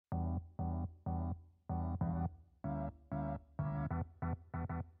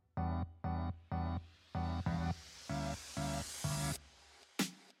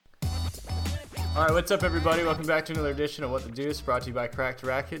All right, what's up, everybody? Welcome back to another edition of What the Deuce, brought to you by Cracked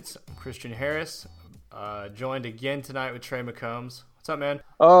Rackets. I'm Christian Harris, joined again tonight with Trey McCombs. What's up, man?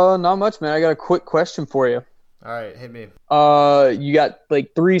 Not much, man. I got a quick question for you. All right, hit me. You got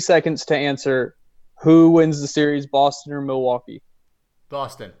like 3 seconds to answer. Who wins the series, Boston or Milwaukee?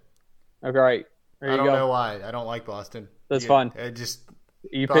 Boston. Okay, right. There you I don't go. know why. I don't like Boston. That's fine.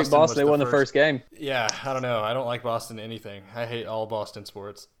 You picked Boston. They won the first game. Yeah, I don't know. I don't like Boston anything. I hate all Boston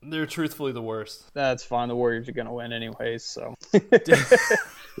sports. They're truthfully the worst. That's fine. The Warriors are going to win anyways, so. It's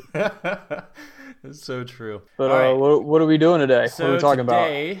so true. But right. what are we doing today? So what are we talking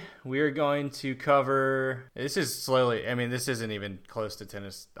today, we are going to cover. This is slowly. I mean, this isn't even close to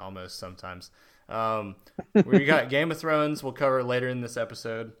tennis. Almost sometimes. We got Game of Thrones. We'll cover later in this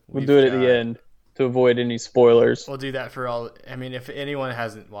episode. We'll do it at the end to avoid any spoilers. We'll do that for all. I mean, if anyone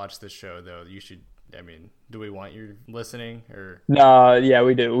hasn't watched this show, though, you should. I mean, do we want you listening or? No, yeah,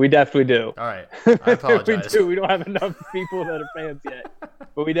 we do. We definitely do. All right, I apologize. We do. We don't have enough people that are fans yet,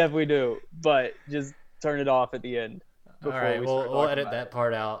 but we definitely do. But just turn it off at the end. All right, we'll edit that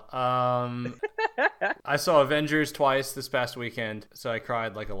part out. I saw Avengers twice this past weekend, so I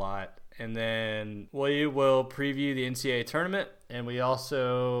cried like a lot. And then we will preview the NCAA tournament, and we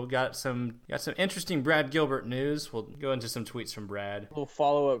also got some interesting Brad Gilbert news. We'll go into some tweets from Brad. A little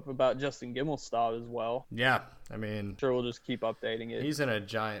follow-up about Justin Gimelstob as well. Yeah, I mean, sure, we'll just keep updating it. He's in a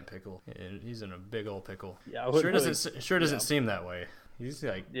giant pickle. He's in a big old pickle. Yeah, sure doesn't seem that way. He's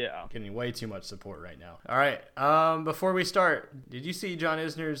getting way too much support right now. All right, before we start, did you see John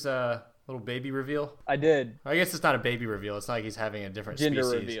Isner's little baby reveal? I did. I guess it's not a baby reveal. It's not like he's having a different gender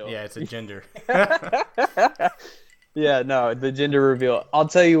species. reveal. Yeah, it's a gender. Yeah, no, the gender reveal. I'll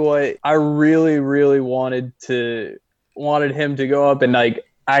tell you what, I really, really wanted him to go up and like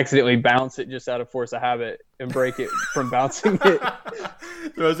accidentally bounce it just out of force of habit and break it from bouncing it.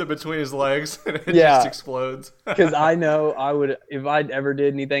 Throws it between his legs and it just explodes. Because I know I would, if I ever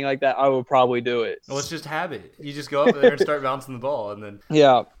did anything like that, I would probably do it. Well, it's just habit. You just go up there and start bouncing the ball, and then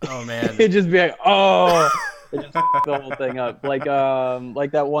oh man, it'd just be like, oh, it just the whole thing up. Like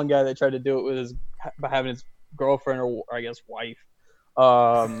that one guy that tried to do it by having his girlfriend or I guess wife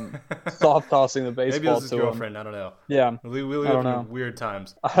soft tossing the baseball. Maybe it was his to girlfriend. him. I don't know. Yeah, we live in weird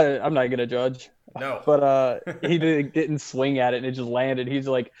times. I'm not gonna judge. No, but he didn't swing at it and it just landed. He's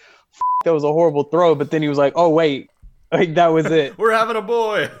like, that was a horrible throw. But then he was like, oh wait, like that was it. We're having a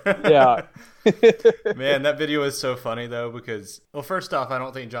boy. Yeah. Man, that video is so funny though because, well, first off, I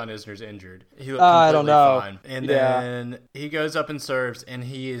don't think John Isner's injured. He looked I don't know. fine. And then he goes up and serves, and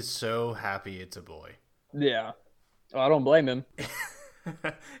he is so happy it's a boy. Yeah. I don't blame him.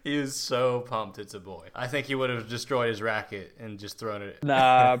 He is so pumped it's a boy. I think he would have destroyed his racket and just thrown it.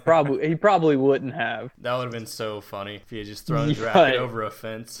 Nah, he probably wouldn't have. That would have been so funny if he had just thrown his racket over a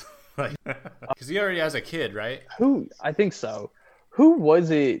fence. Because he already has a kid, right? I think so. Who was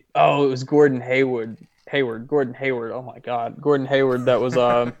it? Oh, it was Gordon Hayward. Gordon Hayward. Oh my God. Gordon Hayward. That was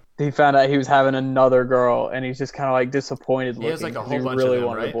he found out he was having another girl, and he's just kind of like disappointed looking. He has like a whole bunch really of them,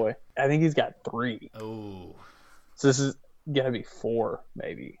 wanted right? a boy. I think he's got 3. Oh. So this is gonna be 4,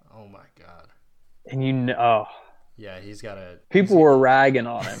 maybe. Oh my God. And yeah, he's got to. People were ragging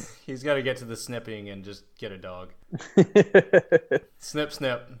on him. He's got to get to the snipping and just get a dog. Snip,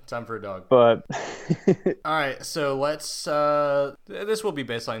 snip. Time for a dog. But all right, so let's. This will be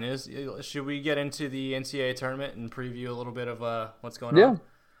baseline news. Should we get into the NCAA tournament and preview a little bit of what's going on?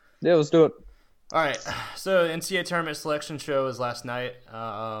 Yeah, let's do it. All right, so NCAA tournament selection show was last night.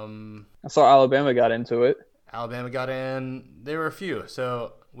 I saw Alabama got into it. Alabama got in. There were a few,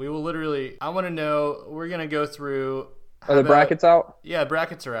 so we will literally. I want to know. We're gonna go through. Are the brackets out? Yeah,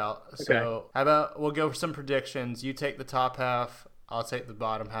 brackets are out. Okay. So how about we'll go for some predictions. You take the top half. I'll take the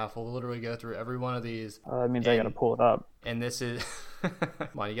bottom half. We'll literally go through every one of these. That means I got to pull it up. And this is, come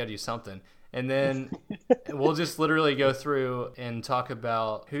on, you got to do something. And then we'll just literally go through and talk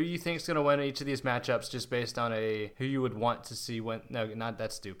about who you think is going to win each of these matchups, just based on who you would want to see win. No, not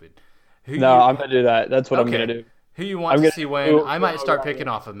that stupid. I'm gonna do that. That's what I'm gonna do. Who you want to see win? I might start picking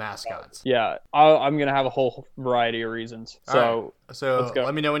off of mascots. Yeah, I'm gonna have a whole variety of reasons. So let's go.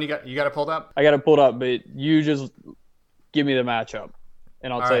 Let me know when you got it pulled up. I got it pulled up, but you just give me the matchup,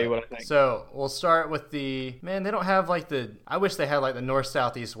 and I'll tell you what I think. So we'll start with they don't have I wish they had like the north,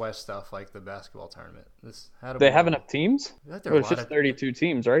 south, east, west stuff like the basketball tournament. They have enough teams? It's just 32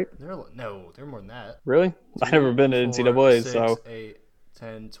 teams, right? They're more than that. Really? I've never been to NCAA, 6, so 8,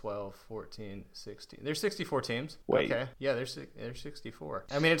 10, 12, 14, 16. There's 64 teams. Wait. Okay. Yeah, there's 64.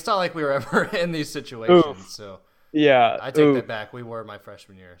 I mean, it's not like we were ever in these situations, so yeah. I take that back. We were my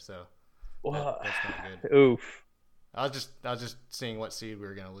freshman year, so that's not good. Oof. I was just seeing what seed we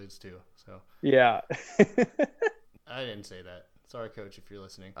were gonna lose to. So Yeah. I didn't say that. Sorry, coach, if you're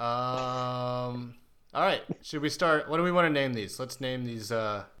listening. All right. Should we start? What do we want to name these? Let's name these.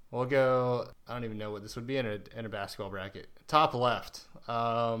 We'll go. I don't even know what this would be in a basketball bracket. Top left.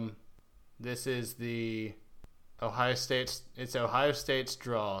 This is the Ohio State's. It's Ohio State's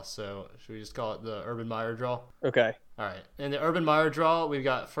draw. So should we just call it the Urban Meyer draw? Okay. All right. In the Urban Meyer draw, we've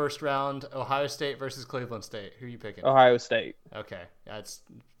got first round Ohio State versus Cleveland State. Who are you picking? Ohio State. Okay, that's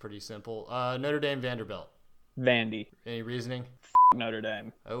pretty simple. Notre Dame, Vanderbilt. Vandy. Any reasoning? Notre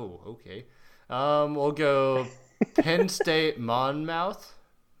Dame. Oh, okay. We'll go Penn State, Monmouth.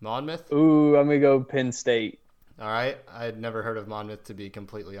 Ooh, I'm gonna go Penn State. All right. I'd never heard of Monmouth, to be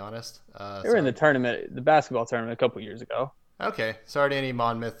completely honest. They were in the tournament, the basketball tournament, a couple years ago. Okay. Sorry to any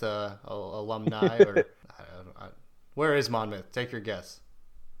Monmouth alumni. Or where is Monmouth? Take your guess.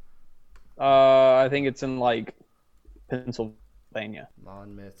 I think it's in like Pennsylvania.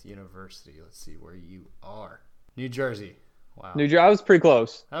 Monmouth University. Let's see where you are. New Jersey. Wow. New Jersey. I was pretty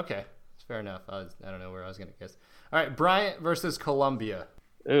close. Okay. Fair enough. I don't know where I was going to guess. All right. Bryant versus Columbia.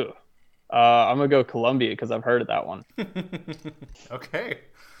 Ooh. I'm going to go Columbia because I've heard of that one. Okay.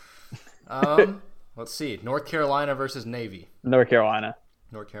 Let's see. North Carolina versus Navy. North Carolina.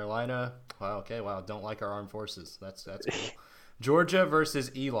 North Carolina. Wow. Okay. Wow. Don't like our armed forces. That's cool. Georgia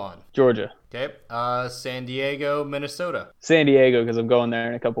versus Elon. Georgia. Okay. San Diego, Minnesota. San Diego because I'm going there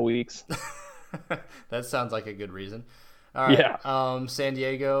in a couple weeks. That sounds like a good reason. All right. Yeah. San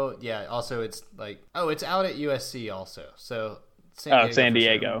Diego. Yeah. Also, it's like, it's out at USC also. So San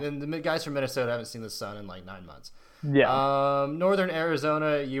Diego. Sure. And the guys from Minnesota haven't seen the sun in like 9 months. Yeah. Northern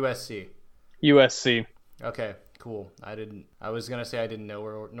Arizona, USC. USC. Okay. Cool. I was gonna say I didn't know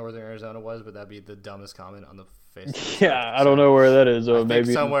where Northern Arizona was, but that'd be the dumbest comment on the face. Yeah, I don't know where that is, or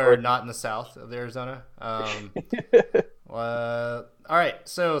maybe somewhere not in the south of Arizona. All right,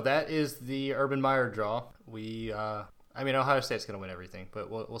 so that is the Urban Meyer draw. Ohio State's gonna win everything,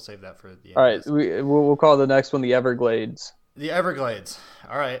 but we'll save that for the end. All right, we'll call the next one the Everglades. The Everglades.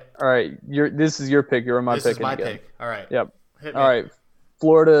 All right. All right, this is your pick. You're my pick. This is my pick. All right. Yep. All right,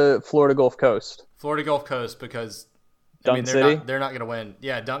 Florida Gulf Coast. Florida Gulf Coast because City? They're not going to win.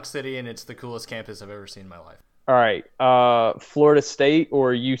 Yeah, Dunk City, and it's the coolest campus I've ever seen in my life. All right. Florida State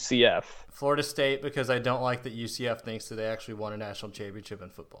or UCF? Florida State because I don't like that UCF thinks that they actually won a national championship in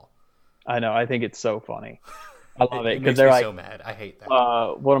football. I know. I think it's so funny. I love it because they're like so mad. I hate that.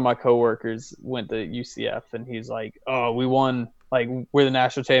 One of my coworkers went to UCF and he's like, "Oh, we won. Like we're the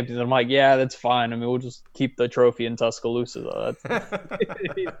national champions." I'm like, "Yeah, that's fine. I mean, we'll just keep the trophy in Tuscaloosa, though." That's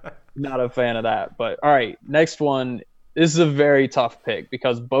not a fan of that. But all right, next one. This is a very tough pick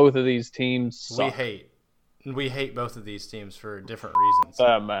because both of these teams suck. We hate both of these teams for different reasons.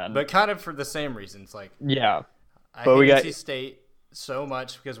 Man. But kind of for the same reasons. Like yeah, I hate NC State so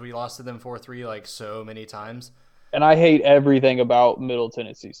much because we lost to them 4-3 like so many times. And I hate everything about Middle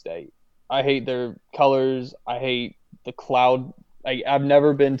Tennessee State. I hate their colors. I hate the cloud. I've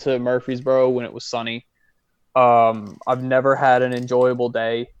never been to Murfreesboro when it was sunny. I've never had an enjoyable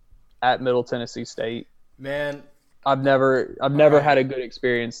day at Middle Tennessee State. Man, I've never had a good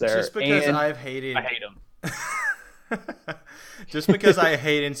experience there. Just because I hate them. Just because I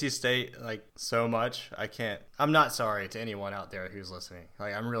hate NC State like so much, I can't. I'm not sorry to anyone out there who's listening.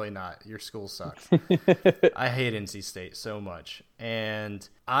 Like I'm really not. Your school sucks. I hate NC State so much. And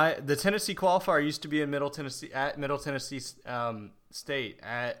the Tennessee qualifier used to be in Middle Tennessee State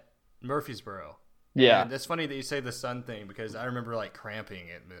at Murfreesboro. Yeah. And it's funny that you say the sun thing because I remember like cramping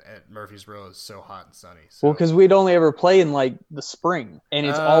at Murfreesboro. It was so hot and sunny. So. Well, because we'd only ever play in like the spring and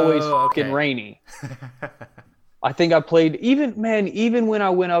it's always fucking rainy. I think I played even when I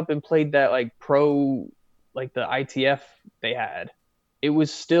went up and played that like pro, like the ITF they had, it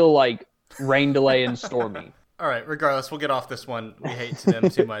was still like rain delay and stormy. All right, regardless, we'll get off this one. We hate them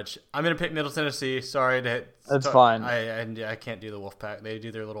too much. I'm gonna pick Middle Tennessee. Sorry to. That's fine. I can't do the Wolfpack. They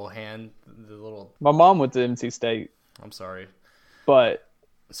do their little My mom went to NC State. I'm sorry, but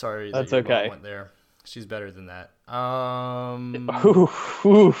sorry. That's that your okay. Mom went there. She's better than that.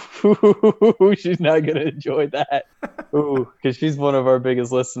 She's not gonna enjoy that. Because she's one of our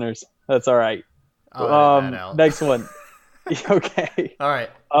biggest listeners. That's all right. Next one. Okay. All right.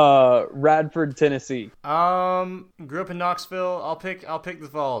 Radford, Tennessee. Grew up in Knoxville. I'll pick the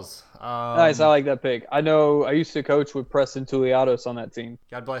Vols. Nice. I like that pick. I know. I used to coach with Preston Tuliatos on that team.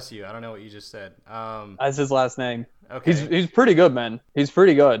 God bless you. I don't know what you just said. That's his last name. Okay. He's pretty good, man. He's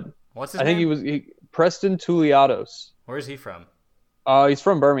pretty good. What's his name? I think Preston Tuliatos. Where is he from? He's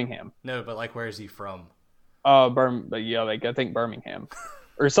from Birmingham. No, but like, where is he from? I think Birmingham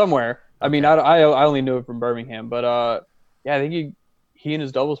or somewhere. I mean, Okay. I only knew it from Birmingham, but yeah, I think he and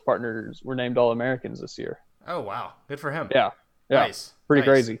his doubles partners were named All Americans this year. Oh wow, good for him. Yeah, yeah, Nice, pretty nice.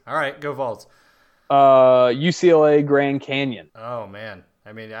 crazy. All right, go Vols. UCLA Grand Canyon. Oh man,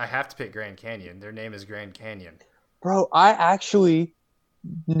 I mean, I have to pick Grand Canyon. Their name is Grand Canyon. Bro, I actually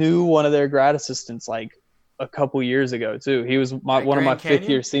knew one of their grad assistants like a couple years ago too. He was At one of my Grand fifth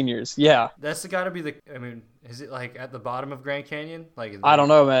Canyon? year seniors. Yeah, That's got to be the. I mean, is it like at the bottom of Grand Canyon? Like, I don't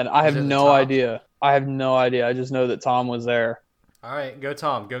know, man. I is have it at the no top? idea. I have no idea. I just know that Tom was there. All right, go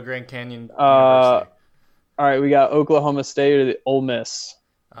Tom. Go Grand Canyon Uh, University. all right, we got Oklahoma State or the Ole Miss.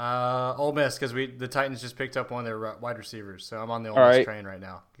 Ole Miss, because the Titans just picked up one of their wide receivers, so I'm on the Ole All Miss right. train right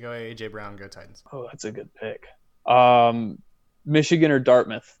now. Go AJ Brown. Go Titans. Oh, that's a good pick. Michigan or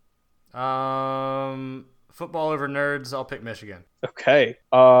Dartmouth. Football over nerds. I'll pick Michigan. Okay.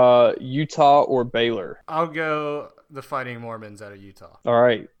 Utah or Baylor. I'll go the Fighting Mormons out of Utah. All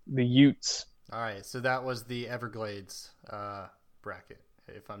right, the Utes. All right, so that was the Everglades bracket,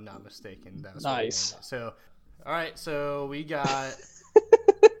 if I'm not mistaken. That was Nice. So, all right, so we got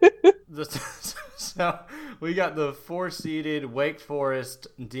we got the 4-seeded Wake Forest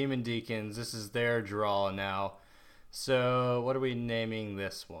Demon Deacons. This is their draw now. So, what are we naming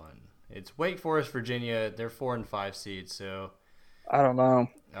this one? It's Wake Forest, Virginia. They're 4 and 5 seeds. So, I don't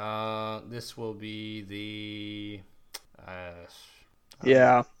know. this will be the.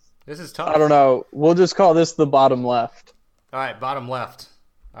 Yeah, This is tough. I don't know. We'll just call this the bottom left. All right, bottom left.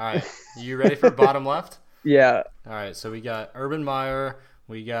 All right, you ready for bottom left? Yeah. All right, so we got Urban Meyer,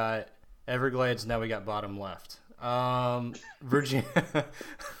 we got Everglades, now we got bottom left. Virginia.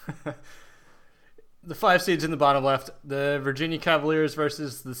 The 5 seeds in the bottom left. The Virginia Cavaliers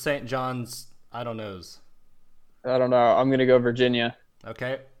versus the St. John's. I don't knows. I don't know. I'm gonna go Virginia.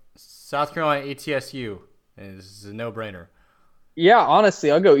 Okay. South Carolina ATSU. And this is a no-brainer. Yeah,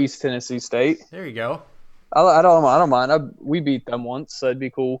 honestly, I'll go East Tennessee State. There you go. I don't mind. We beat them once, so it'd be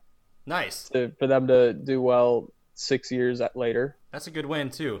cool Nice. for them to do well 6 years later. That's a good win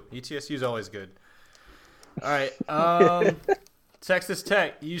too. ETSU is always good. All right. Texas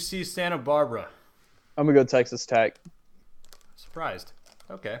Tech, UC Santa Barbara. I'm gonna go Texas Tech. Surprised.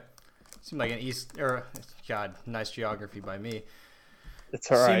 Okay. Seemed like an East or God, nice geography by me.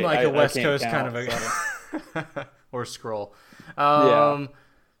 It's all right. Seemed like I a West can't Coast count, kind of so. a or scroll. Yeah.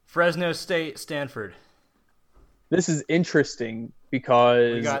 Fresno State, Stanford. This is interesting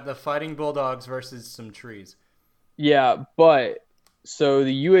because We got the Fighting Bulldogs versus some trees. yeah, but so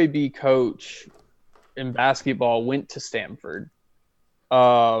the UAB coach in basketball went to Stanford,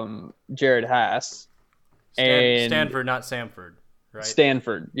 Jared Haas, and Stanford, not Samford, right?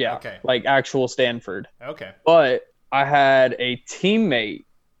 Stanford, yeah, Okay. like actual Stanford. Okay. But I had a teammate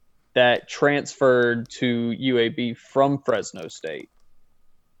that transferred to UAB from Fresno State,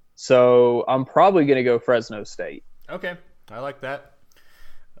 so I'm probably gonna go Fresno State. Okay. I like that.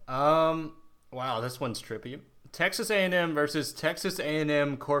 Wow, this one's trippy. Texas A&M versus Texas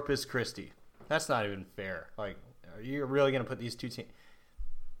A&M Corpus Christi. That's not even fair. Like, are you really gonna put these two teams?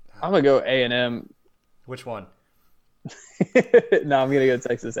 I'm gonna go A&M. Which one? No, I'm gonna go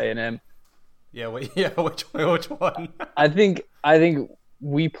Texas A&M. Yeah. Wait, yeah. Which one? I think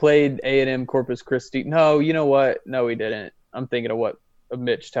we played A&M Corpus Christi. No, you know what? No, we didn't. I'm thinking of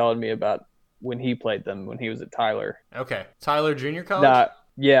Mitch telling me about when he played them when he was at Tyler. Okay. Tyler Junior College. Nah,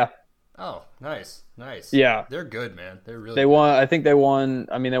 yeah, Oh, nice. yeah. They're good, man. They're really. They good. won. I think they won.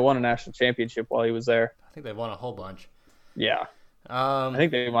 I mean, they won a national championship while he was there. I think they won a whole bunch. Yeah, I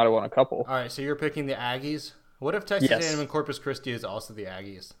think they might have won a couple. All right, so you're picking the Aggies. What if Texas Yes. A&M and Corpus Christi is also the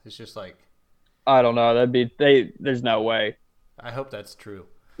Aggies? It's just like, I don't know. That'd be they. There's no way. I hope that's true.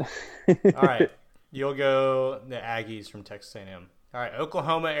 All right, you'll go the Aggies from Texas A&M. All right,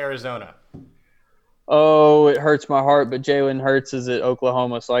 Oklahoma, Arizona. Oh, it hurts my heart, but Jalen Hurts is at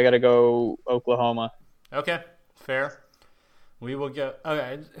Oklahoma, so I got to go Oklahoma. Okay, fair. We will go.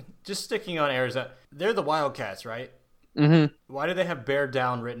 Okay, just sticking on Arizona. They're the Wildcats, right? Mm-hmm. Why do they have "bear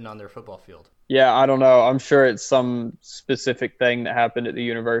down" written on their football field? Yeah, I don't know. I'm sure it's some specific thing that happened at the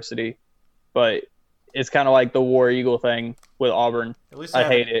university, but it's kind of like the War Eagle thing with Auburn. At least I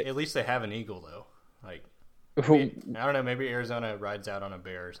hate it. At least they have an eagle, though. Like, I don't know. Maybe Arizona rides out on a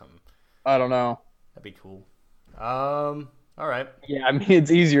bear or something. I don't know. That'd be cool. All right. Yeah, I mean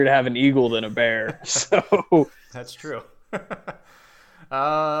it's easier to have an eagle than a bear. So That's true.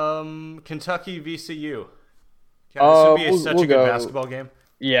 Kentucky VCU. God, this would be such we'll a good go- basketball game.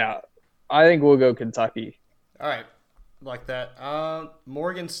 yeah, I think we'll go Kentucky. All right, like that.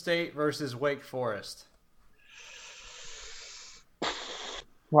 Morgan State versus Wake Forest.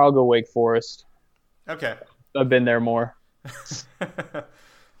 I'll go Wake Forest. Okay. I've been there more.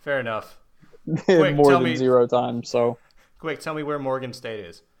 Fair enough. more tell than me- 0 times. So Quick, tell me where Morgan State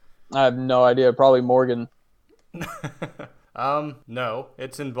is. I have no idea. Probably Morgan. No,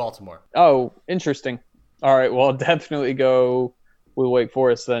 it's in Baltimore. Oh, interesting. All right, well, I'll definitely go with Wake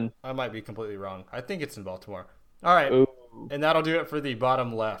Forest then. I might be completely wrong. I think it's in Baltimore. All right, Ooh, and that'll do it for the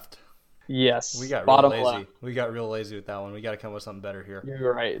bottom left. yes. We got bottom real lazy. left. We got real lazy with that one. We got to come up with something better here.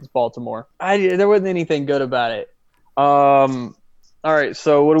 You're right. It's Baltimore. There wasn't anything good about it. All right,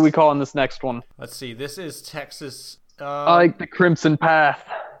 so what are we calling this next one? Let's see. This is Texas. I like the Crimson Path.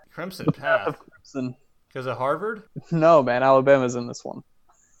 Crimson Path Path. of Crimson. Because of Harvard? No, man, Alabama's in this one.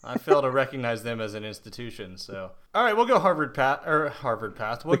 I fail to recognize them as an institution. So, all right, we'll go Harvard Path.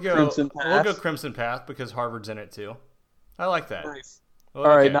 We'll go Crimson Path. We'll go Crimson Path because Harvard's in it too. I like that. Nice. Well,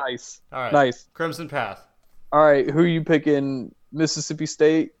 All right, okay. nice. All right, Nice. Crimson Path. All right, who you picking? Mississippi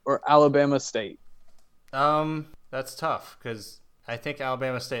State or Alabama State? That's tough because I think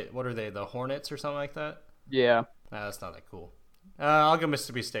Alabama State. What are they? The Hornets or something like that? Yeah. Nah, that's not that cool. I'll go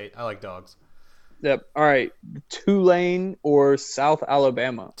Mississippi State. I like dogs. Yep. All right, Tulane or South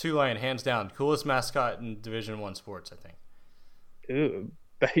Alabama? Tulane, hands down, coolest mascot in Division I sports. I think. Ooh,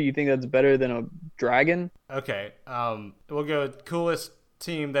 you think that's better than a dragon? Okay. We'll go with coolest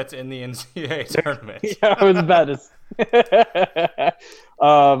team that's in the NCAA tournament. Yeah, I was about to.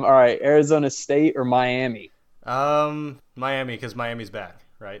 All right, Arizona State or Miami? Miami, because Miami's back,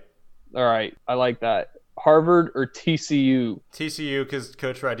 right? All right, I like that. Harvard or TCU? TCU, because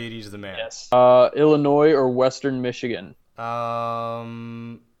Coach Raditi's the man. Yes. Illinois or Western Michigan?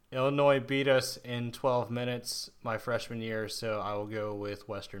 Illinois beat us in 12 minutes my freshman year, so I will go with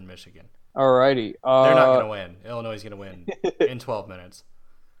Western Michigan. All righty. They're not going to win. Illinois is going to win in 12 minutes.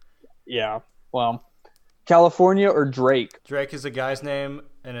 Yeah. Well, California or Drake? Drake is a guy's name,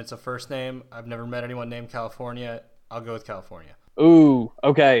 and it's a first name. I've never met anyone named California. I'll go with California. Ooh,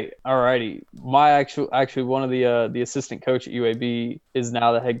 okay, alrighty. My actually one of the assistant coach at UAB is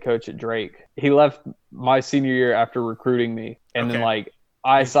now the head coach at Drake. He left my senior year after recruiting me, and then Okay.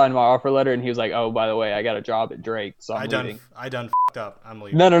 I signed my offer letter, and he was like, "Oh, by the way, I got a job at Drake, so I'm leaving." I done f***ed up. I'm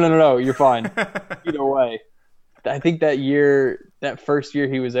leaving. No, you're fine. Either way, I think that first year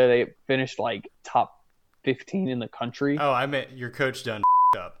he was there, they finished like top 15 in the country. Oh, I meant your coach done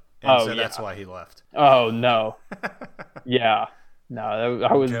f***ed up, and Oh, so yeah. that's why he left. Oh no, yeah, no,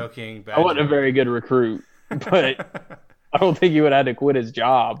 I was Joking. Bad I wasn't a joke. very good recruit, but I don't think he would have had to quit his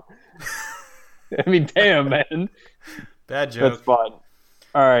job. I mean, damn, man. Bad joke. That's fun.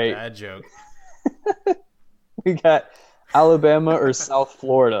 All right. Bad joke. We got Alabama or South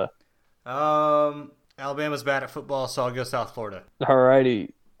Florida. Alabama's bad at football, so I'll go South Florida. All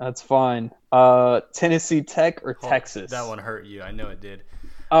righty. That's fine. Tennessee Tech or Oh, Texas? That one hurt you. I know it did.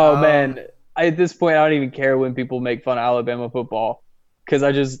 Oh, man. At this point, I don't even care when people make fun of Alabama football because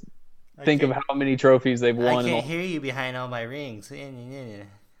I just think of how many trophies they've won. hear you behind all my rings.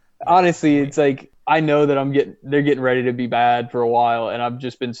 Honestly, it's like I know that they're getting ready to be bad for a while, and I've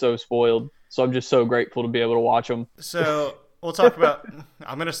just been so spoiled. So I'm just so grateful to be able to watch them. So we'll talk about.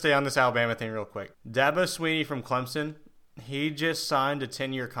 I'm gonna stay on this Alabama thing real quick. Dabo Swinney from Clemson. He just signed a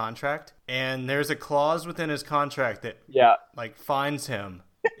 10-year contract, and there's a clause within his contract that Yeah, fines him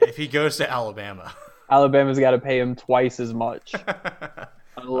if he goes to Alabama. Alabama's got to pay him twice as much.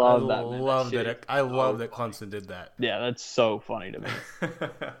 I love that. Man. I love that Clemson did that. Yeah, that's so funny to me.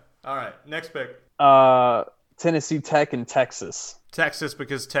 All right, next pick. Tennessee Tech and Texas. Texas,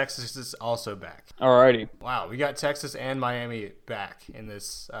 because Texas is also back. Alrighty. Wow, we got Texas and Miami back in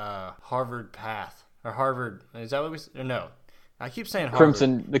this Harvard path. Or Harvard, is that what we said? No. I keep saying Harvard.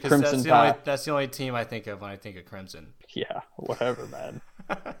 Crimson, the 'cause Crimson that's Path. that's the only team I think of when I think of Crimson. Yeah, whatever, man.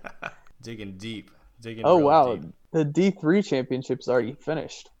 Digging deep. Digging Oh, real wow. deep. The D3 championship's already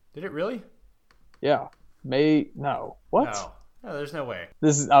finished. Did it really? Yeah. No. What? No, there's no way.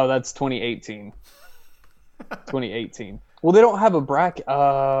 That's 2018. 2018. Well, they don't have a bracket.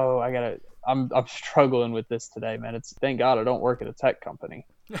 Oh, I'm struggling with this today, man. Thank God I don't work at a tech company.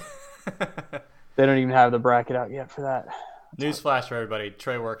 They don't even have the bracket out yet for that. Newsflash for everybody.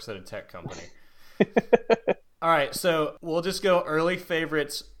 Trey works at a tech company. All right, so we'll just go early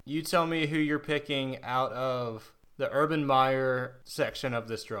favorites. You tell me who you're picking out of the Urban Meyer section of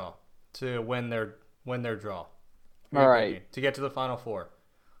this draw to win their draw. Who are All you right. picking to get to the Final Four.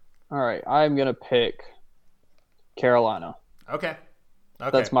 All right, I'm gonna pick Carolina. Okay.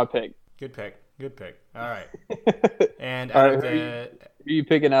 That's my pick. Good pick. All right. And All out right, of who the are you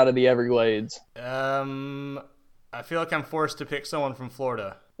picking out of the Everglades? I feel like I'm forced to pick someone from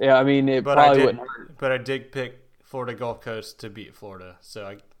Florida. Yeah, I mean it But probably wouldn't hurt. But I did pick Florida Gulf Coast to beat Florida,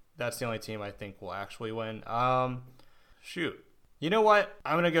 so that's the only team I think will actually win. Shoot, You know what?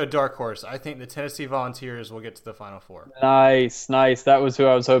 I'm gonna go dark horse. I think the Tennessee Volunteers will get to the Final Four. Nice. That was who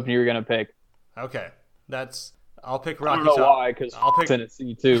I was hoping you were gonna pick. Okay, I'll pick I Rocky don't know Top. why, because I'll pick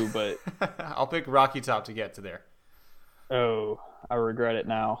Tennessee too, but I'll pick Rocky Top to get to there. oh, I regret it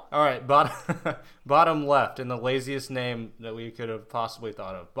now. All right, bottom left, in the laziest name that we could have possibly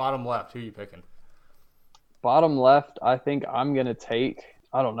thought of. Bottom left, who are you picking? Bottom left, I think I'm gonna take.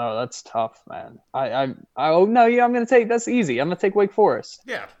 I don't know. That's tough, man. Oh no, yeah, I'm gonna take. That's easy. I'm gonna take Wake Forest.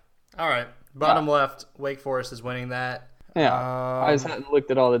 Yeah. All right. Bottom left, Wake Forest is winning that. Yeah. I just hadn't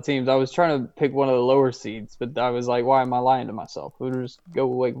looked at all the teams. I was trying to pick one of the lower seeds, but I was like, why am I lying to myself? We'll just go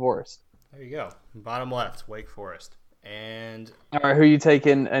with Wake Forest. There you go. Bottom left, Wake Forest. And all right, who are you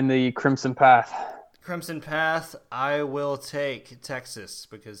taking in the Crimson Path? Crimson Path, I will take Texas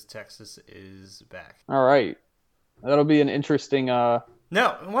because Texas is back. All right. That'll be an interesting No,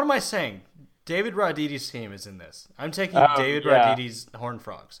 what am I saying? David Radidi's team is in this. I'm taking David Radidi's Horned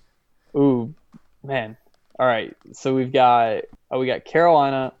Frogs. Ooh, man. All right. So we got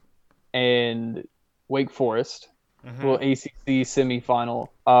Carolina and Wake Forest. Well, ACC semifinal.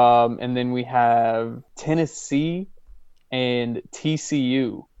 And then we have Tennessee and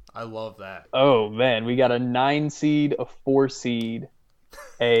TCU. I love that. Oh man, we got a 9 seed, a 4 seed,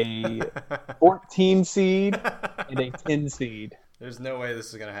 a 14 seed, and a 10 seed. There's no way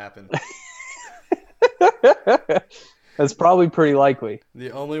this is gonna happen. That's probably pretty likely.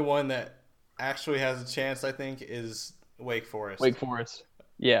 The only one that actually has a chance, I think, is Wake Forest. Wake Forest.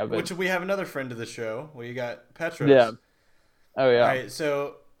 Yeah, but which we have another friend of the show. We got Petros. Yeah. Oh yeah. All right,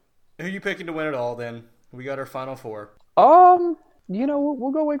 so who are you picking to win it all? Then we got our Final Four.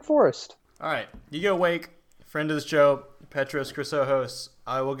 We'll go Wake Forest. All right, you go Wake. Friend of the show, Petros Chrysohos.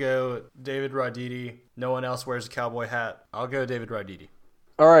 I will go David Roditi. No one else wears a cowboy hat. I'll go David Roditi.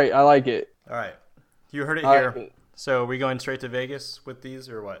 All right, I like it. All right, you heard it here. So are we going straight to Vegas with these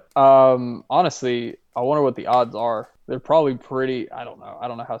or what? Honestly, I wonder what the odds are. They're probably pretty. I don't know. I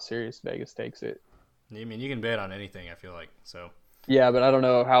don't know how serious Vegas takes it. I mean, you can bet on anything, I feel like. So. Yeah, but I don't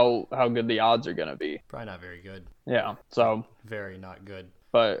know how good the odds are gonna be. Probably not very good. Yeah. So. Very not good.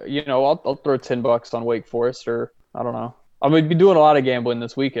 But I'll throw $10 on Wake Forest, or I don't know. I'm gonna be doing a lot of gambling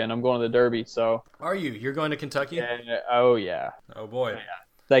this weekend. I'm going to the Derby, so. Are you? You're going to Kentucky? Yeah. Oh yeah. Oh boy. Yeah.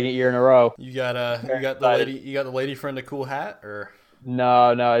 Second year in a row. You got the lady friend a cool hat or?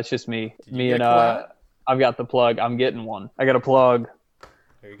 No, it's just me. Me and I've got the plug. I'm getting one. I got a plug.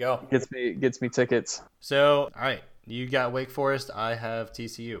 There you go. Gets me tickets. So, all right, you got Wake Forest. I have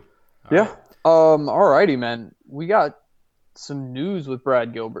TCU. Yeah. Right. Alrighty, man. We got some news with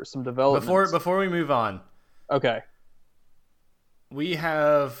Brad Gilbert. Some developments. Before we move on. Okay. We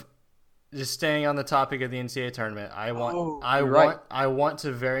have. Just staying on the topic of the NCAA tournament, I want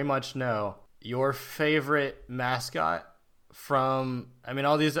to very much know your favorite mascot from. I mean,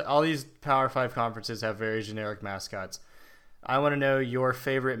 all these Power 5 conferences have very generic mascots. I want to know your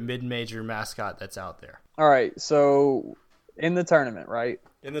favorite mid-major mascot that's out there. All right, so in the tournament, right?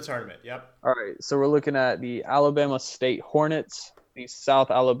 In the tournament, yep. All right, so we're looking at the Alabama State Hornets, the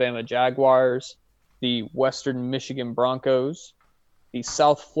South Alabama Jaguars, the Western Michigan Broncos, the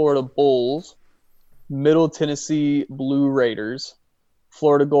South Florida Bulls, Middle Tennessee Blue Raiders,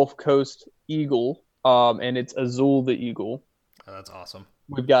 Florida Gulf Coast Eagle, and it's Azul the Eagle. Oh, that's awesome.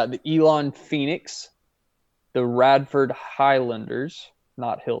 We've got the Elon Phoenix, the Radford Highlanders,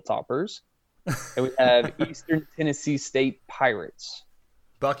 not Hilltoppers, and we have Eastern Tennessee State Pirates.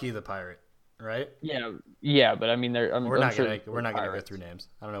 Bucky the Pirate, right? Yeah, but I mean, we're not gonna go through names.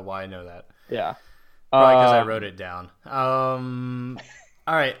 I don't know why I know that. Yeah. Probably because I wrote it down.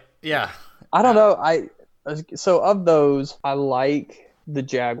 All right. Yeah. I don't know. So of those, I like the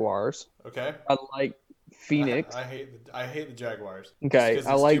Jaguars. Okay. I like Phoenix. I hate the Jaguars. Okay.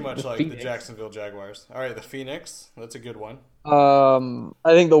 I like too much like the Jacksonville Jaguars. All right, the Phoenix. That's a good one. I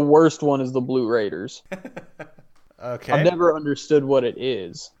think the worst one is the Blue Raiders. Okay. I've never understood what it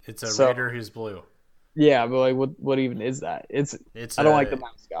is. It's a Raider who's blue. Yeah, but like, what even is that? It's I don't like the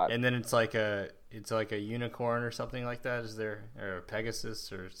mascot. And then it's like a unicorn or something like that. Is there or a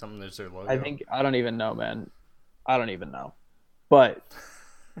Pegasus or something? There's their logo. I don't even know, man. I don't even know. But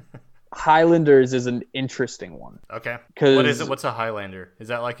Highlanders is an interesting one. Okay. What is it? What's a Highlander? Is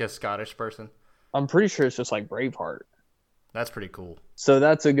that like a Scottish person? I'm pretty sure it's just like Braveheart. That's pretty cool. So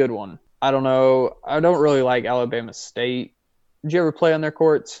that's a good one. I don't know. I don't really like Alabama State. Did you ever play on their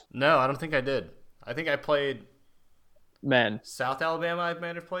courts? No, I don't think I did. I think I played. Man. South Alabama, I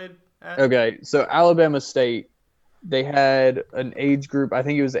might have played at. Okay, so Alabama State, they had an age group. I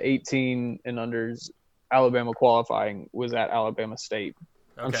think it was 18 and unders. Alabama qualifying was at Alabama State.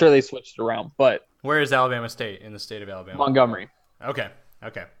 Okay. I'm sure they switched around, but where is Alabama State in the state of Alabama? Montgomery. Okay.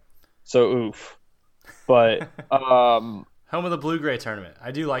 Okay. So oof. But Home of the Blue Gray tournament.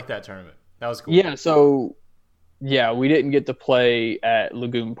 I do like that tournament. That was cool. yeah, so yeah, we didn't get to play at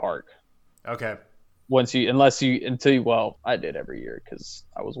Lagoon Park. Okay. Well, I did every year because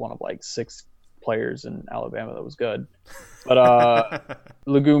I was one of like 6 players in Alabama that was good. But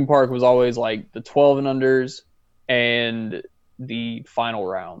Lagoon Park was always like the 12 and unders and the final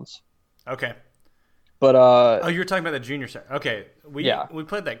rounds. Okay. But oh, you were talking about the junior set. Okay. We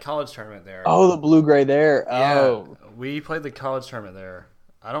played that college tournament there. Oh, the Blue Gray there. Yeah, Oh. we played the college tournament there.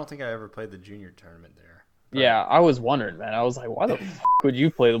 I don't think I ever played the junior tournament there. Yeah, I was wondering, man. I was like, why the f would you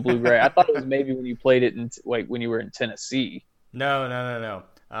play the Blue Gray? I thought it was maybe when you played it when you were in Tennessee. No.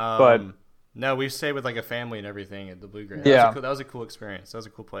 But no, we stayed with like a family and everything at the Blue Gray. Yeah. That was a cool experience. That was a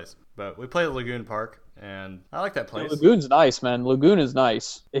cool place. But we played at Lagoon Park, and I like that place. Lagoon's nice, man. Lagoon is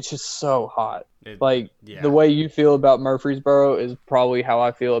nice. It's just so hot. The Yeah. way you feel about Murfreesboro is probably how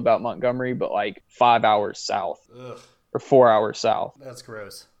I feel about Montgomery, but like 5 hours south. Ugh, Or 4 hours south. that's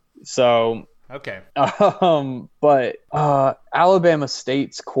gross. So, Okay. but Alabama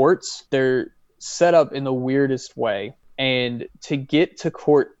State's courts, they're set up in the weirdest way. And to get to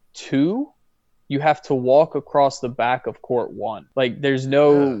court 2, you have to walk across the back of court 1. Like there's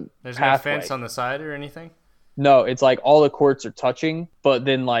no pathway. No fence on the side or anything? No, it's like all the courts are touching, but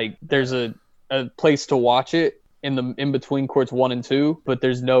then like there's a place to watch it in between courts 1 and 2, but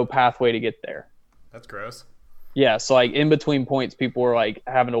there's no pathway to get there. That's gross. Yeah, so like in between points, people were like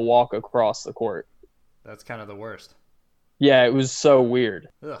having to walk across the court. That's kind of the worst. Yeah, it was so weird.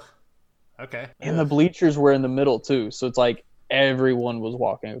 Ugh. Okay. And the bleachers were in the middle too, so it's like everyone was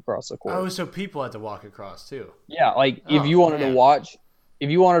walking across the court. Oh, so people had to walk across too. Yeah, like if you wanted to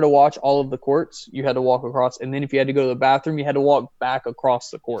watch all of the courts, you had to walk across, and then if you had to go to the bathroom, you had to walk back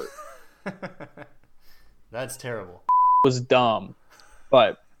across the court. That's terrible. It was dumb.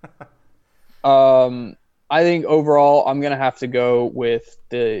 But I think overall I'm going to have to go with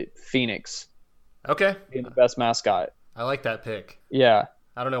the Phoenix. Okay. Being the best mascot. I like that pick. Yeah.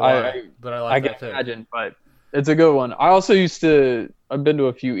 I don't know why, but I like that pick. I can imagine, but it's a good one. I also I've been to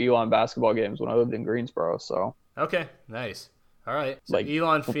a few Elon basketball games when I lived in Greensboro, so. Okay, nice. All right. So like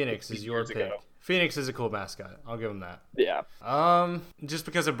Elon Phoenix is your pick. Ago. Phoenix is a cool mascot. I'll give him that. Yeah. Just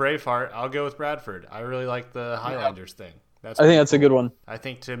because of Braveheart, I'll go with Bradford. I really like the Highlanders thing. I think that's a good one. I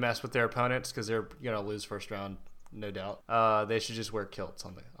think to mess with their opponents because they're gonna lose first round, no doubt. They should just wear kilts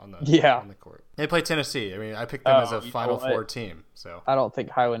on the court. They play Tennessee. I mean, I picked them as a Final Four team. So I don't think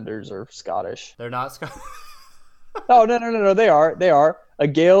Highlanders are Scottish. They're not Scottish. Oh no! They are a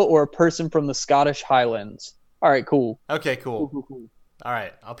Gael or a person from the Scottish Highlands. All right, cool. Okay, cool. All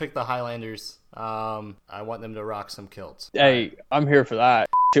right, I'll pick the Highlanders. I want them to rock some kilts. Hey, right. I'm here for that.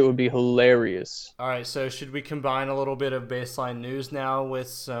 It would be hilarious. All right, so should we combine a little bit of baseline news now with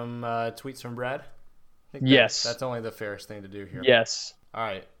some tweets from Brad? Yes. That's only the fairest thing to do here. Yes. All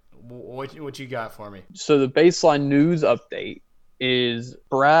right, what you got for me? So the baseline news update is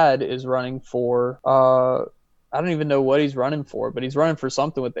Brad is running for I don't even know what he's running for, but he's running for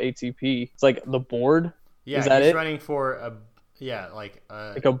something with the ATP. It's like the board. Yeah, is that he's it? running for like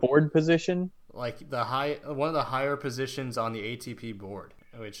a board position, like one of the higher positions on the ATP board,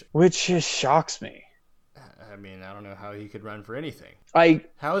 which just shocks me. I mean, I don't know how he could run for anything.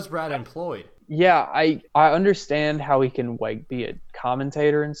 How is Brad employed? Yeah, I understand how he can like be a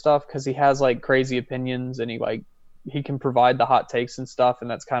commentator and stuff because he has like crazy opinions and he can provide the hot takes and stuff, and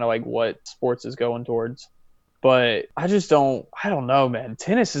that's kind of like what sports is going towards. But I don't know, man.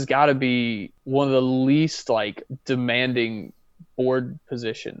 Tennis has got to be one of the least like demanding board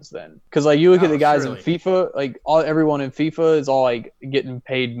positions then. Because like you look at the guys in FIFA, like everyone in FIFA is all like getting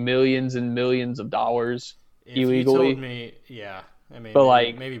paid millions and millions of dollars illegally. You told me, yeah. I mean,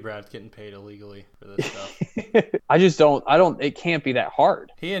 but maybe Brad's getting paid illegally for this stuff. It can't be that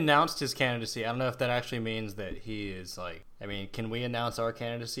hard. He announced his candidacy. I don't know if that actually means that he is like, I mean, can we announce our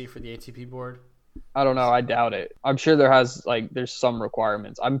candidacy for the ATP board? I don't know. I doubt it. I'm sure there's some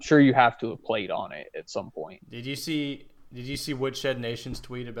requirements. I'm sure you have to have played on it at some point. Did you see Woodshed Nation's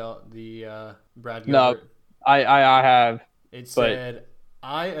tweet about the Brad Gilbert? No, I have. It said,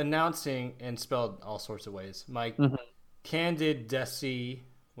 I announcing, and spelled all sorts of ways, my candidacy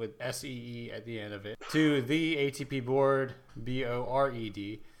with SEE at the end of it to the ATP board,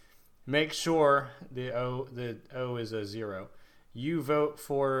 BORED. Make sure the O is a 0. You vote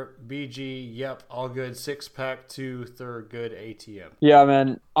for BG. Yep, all good. 6-pack to third good ATM. Yeah,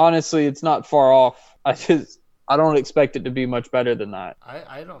 man. Honestly, it's not far off. I don't expect it to be much better than that.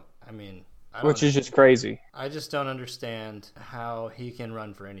 Which is just crazy. I just don't understand how he can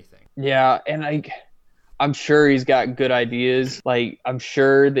run for anything. Yeah, and I'm sure he's got good ideas. Like, I'm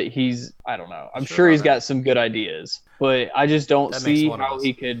sure that I don't know. I'm sure he's got some good ideas, but I just don't see how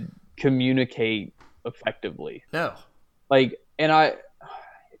he could communicate effectively. No. Like, and I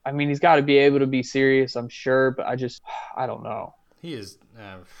mean, he's got to be able to be serious, I'm sure, but I don't know. He is,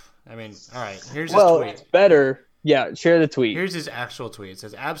 I mean, all right, here's his tweet. Well, it's better. Yeah, share the tweet. Here's his actual tweet. It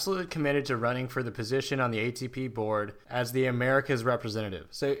says, absolutely committed to running for the position on the ATP board as the America's representative.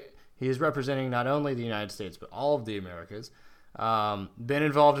 So he is representing not only the United States, but all of the Americas. Been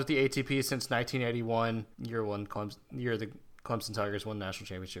involved with the ATP since 1981. Year the Clemson Tigers won the national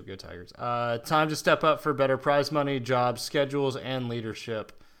championship. Go Tigers. Time to step up for better prize money, jobs, schedules, and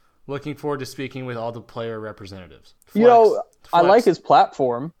leadership. Looking forward to speaking with all the player representatives. Flex, I like his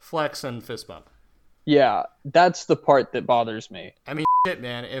platform. Flex and fist bump. Yeah, that's the part that bothers me. I mean, shit,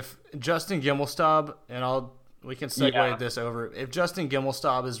 man. If Justin Gimelstob, we can segue this over. If Justin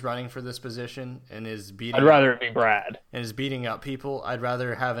Gimelstob is running for this position and is I'd rather it be Brad. And is beating up people, I'd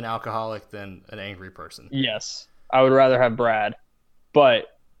rather have an alcoholic than an angry person. Yes, I would rather have Brad,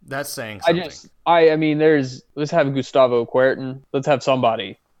 but that's saying something. I mean, let's have Gustavo Kuerten. Let's have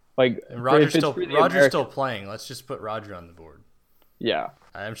somebody. Like, and Roger's still playing. Let's just put Roger on the board. Yeah.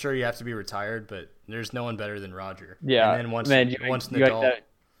 I'm sure you have to be retired, but there's no one better than Roger. Yeah. And then once Nadal, that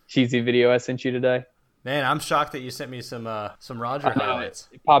cheesy video I sent you today. Man, I'm shocked that you sent me some Roger highlights.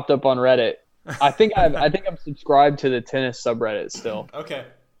 It popped up on Reddit. I think I'm subscribed to the tennis subreddit still. Okay.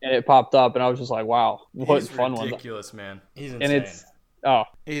 And it popped up, and I was just like, "Wow, what fun one!" Ridiculous, man. He's insane. And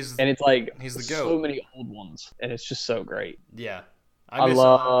it's like he's the so many old ones, and it's just so great. Yeah. I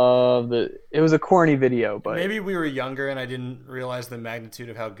love it was a corny video, but maybe we were younger and I didn't realize the magnitude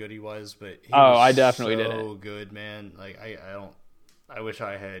of how good he was, but I definitely did. So good, man. Like I wish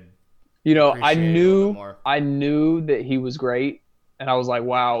I had. I knew that he was great, and I was like,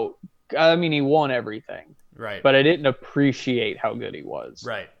 wow. I mean, he won everything, right? But I didn't appreciate how good he was,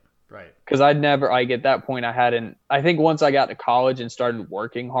 right. Because at that point I think once I got to college and started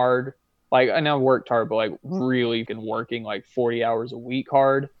working hard. Like, I know I worked hard, but like really been working like 40 hours a week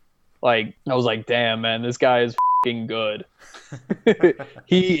hard. Like, I was like, damn, man, this guy is fucking good.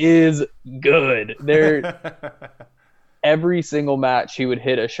 He is good. Every single match he would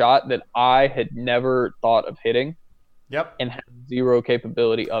hit a shot that I had never thought of hitting. Yep. And had zero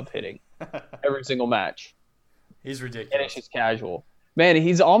capability of hitting. Every single match. He's ridiculous. And it's just casual. Man,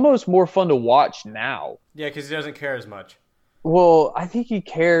 he's almost more fun to watch now. Yeah, because he doesn't care as much. Well, I think he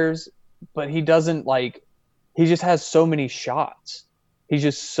cares. But he doesn't he just has so many shots. He's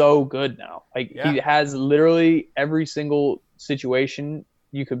just so good now. He has literally every single situation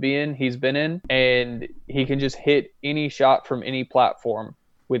you could be in, he's been in, and he can just hit any shot from any platform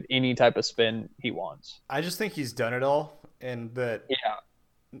with any type of spin he wants. I just think he's done it all, and that he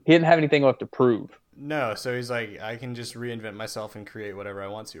didn't have anything left to prove. No, so he's like, I can just reinvent myself and create whatever I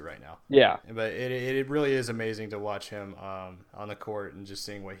want to right now. Yeah. But it really is amazing to watch him on the court and just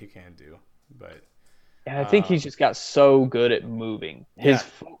seeing what he can do. But and I think he's just got so good at moving. He's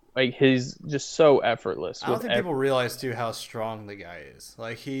just so effortless. I don't think people realize too how strong the guy is.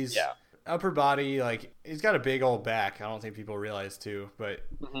 Like he's upper body, like he's got a big old back. I don't think people realize too, but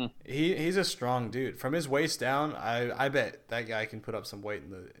he's a strong dude. From his waist down, I bet that guy can put up some weight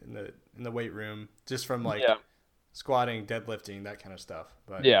in the weight room just from squatting, deadlifting, that kind of stuff.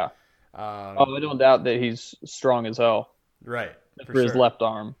 But I don't doubt that he's strong as hell. Right. For his left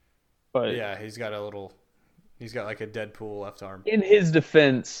arm. But yeah, he's got like a Deadpool left arm. In his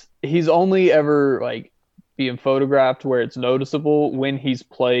defense, he's only ever being photographed where it's noticeable when he's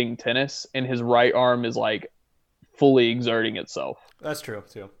playing tennis and his right arm is fully exerting itself. That's true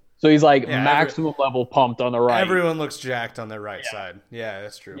too. So he's maximum level pumped on the right. Everyone looks jacked on their right side. Yeah,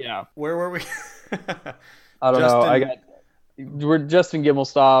 that's true. Yeah. Where were we? I don't know. Justin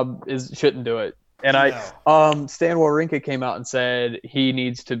Gimelstob shouldn't do it. And Stan Wawrinka came out and said he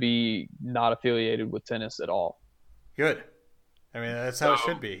needs to be not affiliated with tennis at all. Good. I mean, that's how it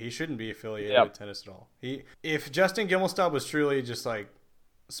should be. He shouldn't be affiliated with tennis at all. If Justin Gimelstob was truly just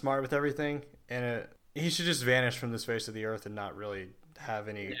smart with everything, and he should just vanish from this face of the earth and not really have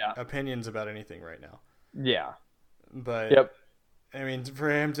any opinions about anything right now. Yeah. But I mean, for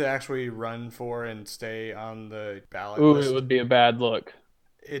him to actually run for and stay on the ballot list, it would be a bad look.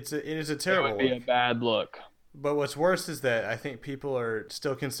 It is a terrible look. It would be a bad look. But what's worse is that I think people are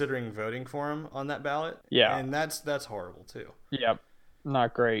still considering voting for him on that ballot. Yeah. And that's horrible too. Yep.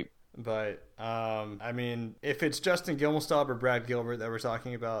 Not great. But, I mean, if it's Justin Gimelstob or Brad Gilbert that we're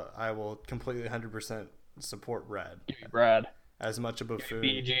talking about, I will completely 100% support Brad. Give me Brad. As much a buffoon.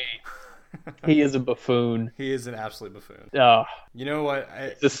 BG. He is a buffoon. He is an absolute buffoon. Uh, You know what?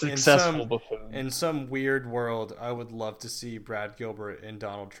 the successful buffoon. In some weird world, I would love to see Brad Gilbert and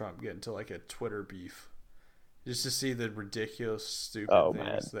Donald Trump get into like a Twitter beef. Just to see the ridiculous, stupid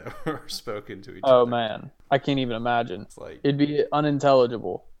things that were spoken to each other. Oh, man. I can't even imagine. It's like... It'd be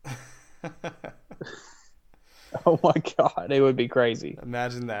unintelligible. Oh, my God. It would be crazy.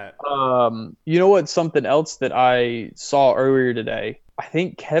 Imagine that. You know what? Something else that I saw earlier today. I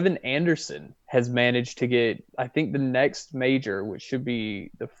think Kevin Anderson has managed to get, I think, the next major, which should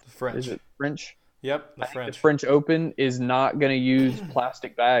be the French. Is it French? Yep, the French. The French Open is not going to use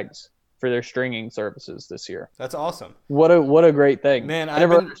plastic bags for their stringing services this year. That's awesome. What a great thing. Man, I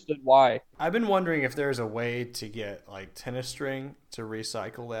never understood why. I've been wondering if there's a way to get like tennis string to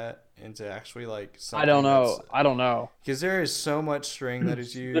recycle that into actually like something. I don't know. Because there is so much string that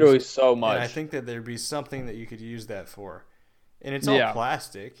is used. Literally so much. And I think that there'd be something that you could use that for. And it's all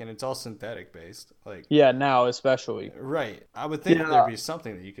plastic and it's all synthetic based. Like now especially. Right. I would think that there'd be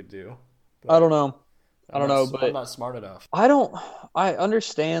something that you could do. I don't know. But I'm not smart enough. I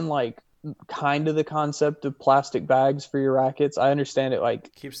understand like kind of the concept of plastic bags for your rackets. I understand it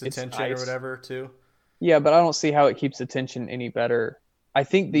like keeps the tension or whatever too. Yeah, but I don't see how it keeps the tension any better. I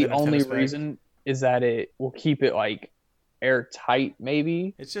think the only reason is that it will keep it like airtight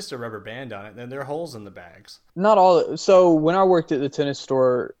maybe. It's just a rubber band on it. Then there are holes in the bags. Not all. So when I worked at the tennis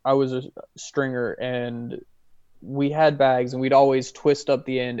store, I was a stringer and we had bags and we'd always twist up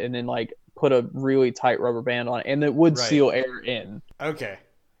the end and then like put a really tight rubber band on it and it would seal air in. Okay.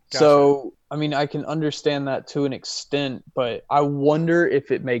 Gotcha. So, I mean, I can understand that to an extent, but I wonder if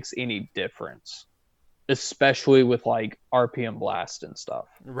it makes any difference, especially with like RPM blast and stuff.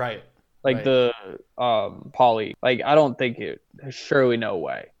 Right. Like the poly. Like, I don't think it. There's surely no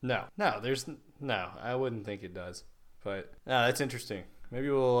way. No, I wouldn't think it does. But that's interesting. Maybe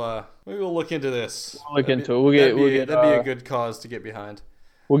we'll look into this. We'll look into it. That'd be a good cause to get behind.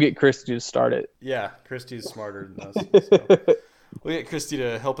 We'll get Christy to start it. Yeah, Christy's smarter than us. So. We'll get Christy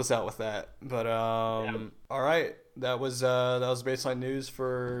to help us out with that. But all right, that was baseline news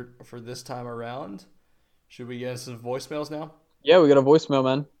for this time around. Should we get some voicemails now? Yeah, we got a voicemail,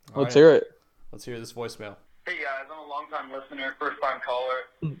 man. Let's hear it. Let's hear this voicemail. Hey guys, I'm a long-time listener, first-time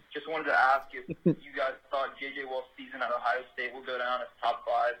caller. Just wanted to ask if you guys thought J.J. Wolf's season at Ohio State will go down as top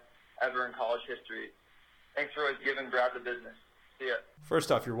 5 ever in college history. Thanks for always giving Brad the business. See ya.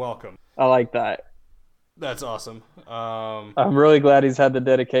 First off, you're welcome. I like that. That's awesome. I'm really glad he's had the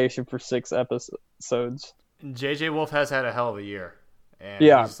dedication for 6 episodes. J.J. Wolf has had a hell of a year. And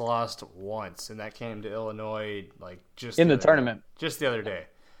he's lost once, and that came to Illinois like just in the tournament. Just the other day.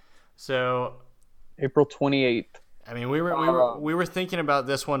 So April 28th. I mean, we were thinking about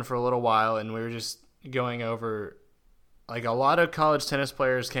this one for a little while, and we were just going over like a lot of college tennis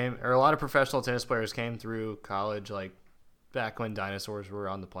players a lot of professional tennis players came through college like back when dinosaurs were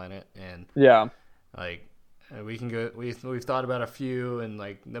on the planet, and like we've thought about a few, and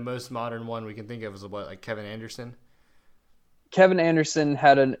like the most modern one we can think of is like Kevin Anderson. Kevin Anderson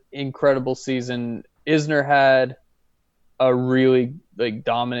had an incredible season. Isner had a really like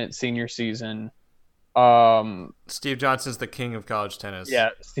dominant senior season. Steve Johnson's the king of college tennis.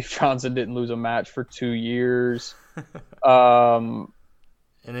 Yeah, Steve Johnson didn't lose a match for 2 years. And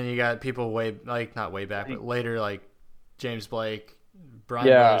then you got people not way back, but later like James Blake, Brian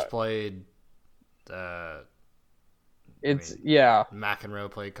Brothers played.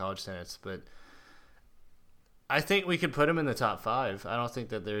 McEnroe played college tennis, but I think we could put him in the top 5. I don't think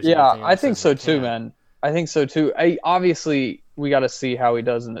that there's. Yeah, I think so too, man. I think so too. Obviously, we got to see how he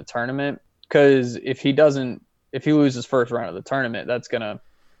does in the tournament, because if he loses first round of the tournament, that's gonna.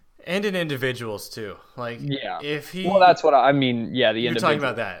 And in individuals too, like if he. Well, that's what I mean. Yeah, the you're individual. talking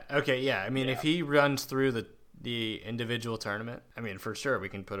about that. Okay, yeah. I mean, if he runs through the individual tournament, I mean, for sure we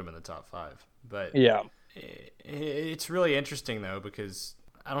can put him in the top 5. But it's really interesting though, because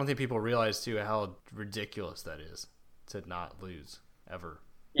I don't think people realize too how ridiculous that is to not lose ever.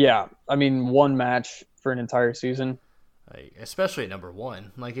 Yeah, I mean, one match for an entire season, like, especially at number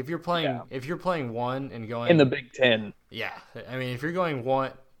 1. Like if you're playing 1 and going in the Big Ten. Yeah, I mean, if you're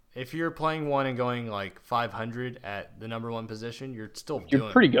playing 1 and going like 500 at the number 1 position, you're doing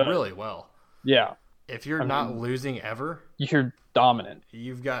pretty good, really well. Yeah. If you're not losing ever, you're dominant.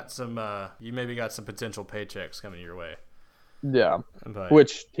 You've got some. You maybe got some potential paychecks coming your way. Yeah,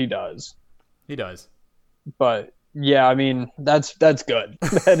 which he does. He does. But yeah, I mean that's good.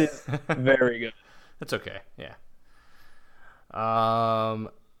 That is very good. That's okay. Yeah. All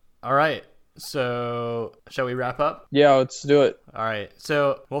right. So, shall we wrap up? Yeah, let's do it. All right.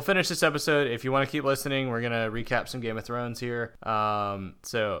 So, we'll finish this episode. If you want to keep listening, we're going to recap some Game of Thrones here.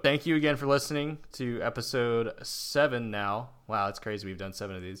 So, thank you again for listening to episode 7 now. Wow, it's crazy. We've done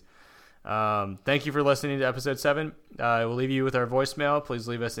 7 of these. Thank you for listening to episode 7. We'll leave you with our voicemail. Please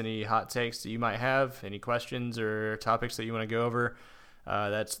leave us any hot takes that you might have, any questions or topics that you want to go over.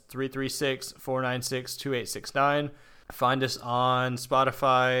 That's 336-496-2869. Find us on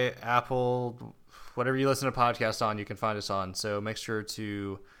Spotify, Apple, whatever you listen to podcasts on, you can find us on. So make sure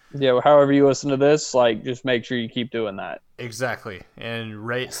to... Yeah, however you listen to this, like, just make sure you keep doing that. Exactly. And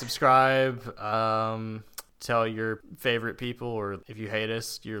rate, subscribe, tell your favorite people, or if you hate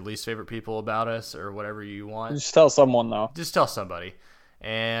us, your least favorite people about us, or whatever you want. Just tell someone, though. Just tell somebody.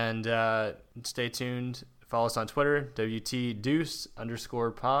 And stay tuned. Follow us on Twitter,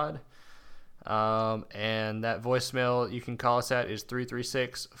 WT_pod. And that voicemail you can call us at is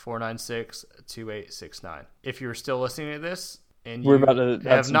 336-496-2869. If you're still listening to this and you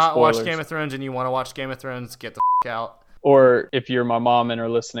have not watched Game of Thrones and you want to watch Game of Thrones, get the out. Or if you're my mom and are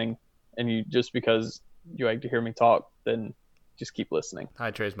listening and you just because you like to hear me talk, then just keep listening.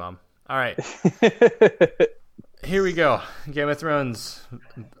 Hi, Trey's mom. All right. Here we go. Game of Thrones.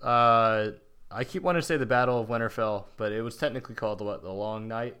 I keep wanting to say the Battle of Winterfell, but it was technically called the Long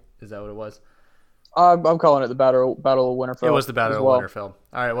Night. Is that what it was? I'm calling it the Battle of Winterfell. It was the Battle of Winterfell.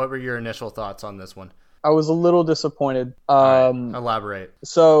 All right, what were your initial thoughts on this one? I was a little disappointed. Elaborate.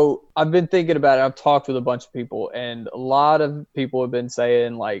 So I've been thinking about it. I've talked with a bunch of people, and a lot of people have been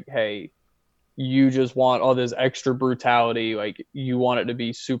saying, like, hey, you just want all this extra brutality. Like, you want it to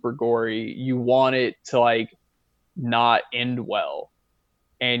be super gory. You want it to, like, not end well.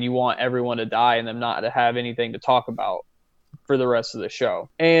 And you want everyone to die and them not to have anything to talk about for the rest of the show.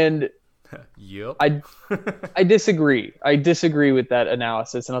 And yep. I disagree. I disagree with that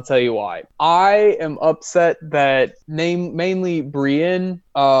analysis, and I'll tell you why. I am upset that mainly Brienne,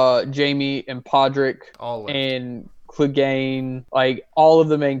 Jaime, and Podrick, and Clegane, like, all of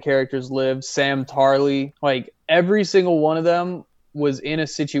the main characters lived. Sam Tarly, like, every single one of them was in a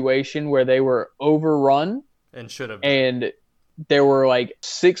situation where they were overrun. And should have. And there were, like,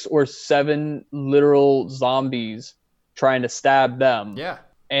 6 or 7 literal zombies trying to stab them. Yeah.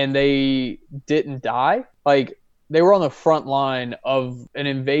 And they didn't die. Like, they were on the front line of an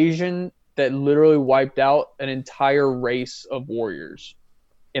invasion that literally wiped out an entire race of warriors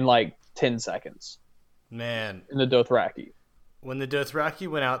in, like, 10 seconds. Man. In the Dothraki. When the Dothraki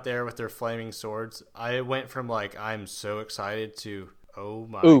went out there with their flaming swords, I went from, like, I'm so excited to, oh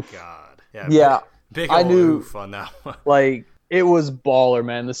my God. Yeah. Big old oof on that one. Like, it was baller,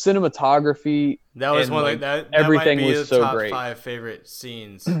 man. The cinematography. That was one, like, that everything might be was the so top great. 5 favorite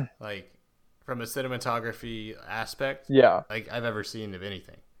scenes, like, from a cinematography aspect. Yeah. Like, I've ever seen of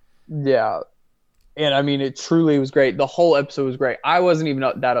anything. Yeah. And I mean, it truly was great. The whole episode was great. I wasn't even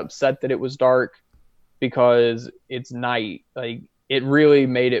that upset that it was dark because it's night. Like, it really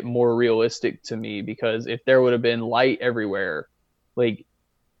made it more realistic to me, because if there would have been light everywhere, like,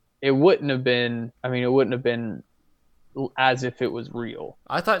 it wouldn't have been as if it was real.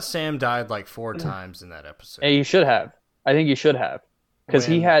 I thought Sam died like 4 times in that episode. And he should have. I think he should have. Because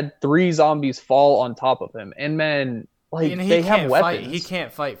he had 3 zombies fall on top of him. And man, like, they have weapons. He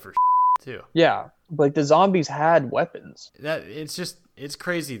can't fight for too. Yeah. Like, the zombies had weapons. It's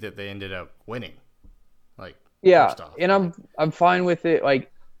crazy that they ended up winning. Like, yeah. First off, and I'm fine with it.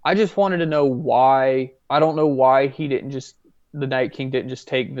 Like, I just wanted to know why. I don't know why the Night King didn't just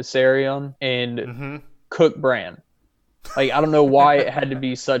take Viserion and cook Bran. Like, I don't know why it had to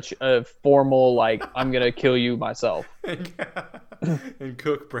be such a formal, like, I'm going to kill you myself. and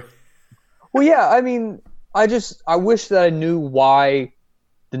cook Bran. Well, yeah, I mean, I wish that I knew why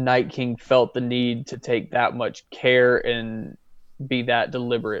the Night King felt the need to take that much care and be that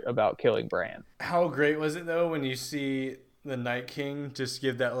deliberate about killing Bran. How great was it, though, when you see the Night King just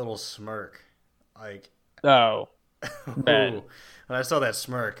give that little smirk? Like, oh, when I saw that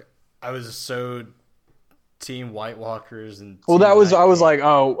smirk, I was so Team White Walkers and I was like,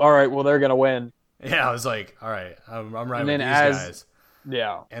 oh, all right, well, they're gonna win. Yeah, I was like, all right, I'm right with these guys.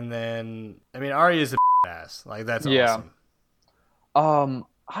 Yeah, and then I mean, Arya's a ass. Like, that's awesome.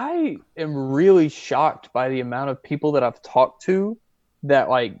 I am really shocked by the amount of people that I've talked to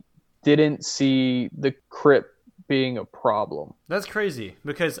that, like, didn't see the crypt being a problem. That's crazy,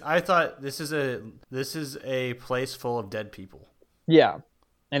 because I thought this is a place full of dead people. Yeah.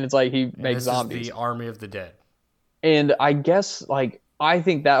 And it's like he makes zombies. Is the army of the dead. And I guess, like, I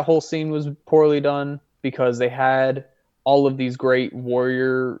think that whole scene was poorly done because they had all of these great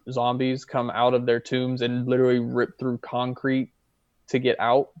warrior zombies come out of their tombs and literally rip through concrete to get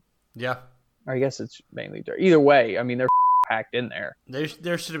out. Yeah. Or I guess it's mainly dirt. Either way, I mean, they're packed in there. There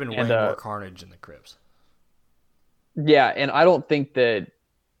should have been And, way more carnage in the crypts. Yeah, and I don't think that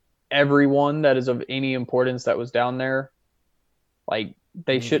everyone that is of any importance that was down there, like,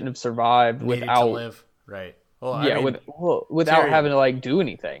 they shouldn't have survived without to live. Right. Well, yeah, I mean, without Tyrion. having to like do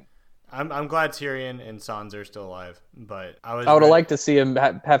anything. I'm glad Tyrion and Sansa are still alive, but I would have liked to see him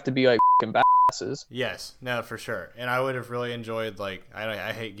have to be like fucking badasses. Yes, no, for sure. And I would have really enjoyed, like,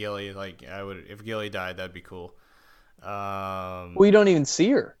 I hate Gilly. Like, I would, if Gilly died, that'd be cool. Well, you don't even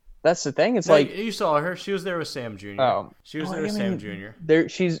see her. That's the thing. It's no, like you saw her. She was there with Sam Jr. Oh, she was there with Sam Jr.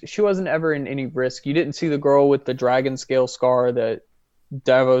 She wasn't ever in any risk. You didn't see the girl with the dragon scale scar that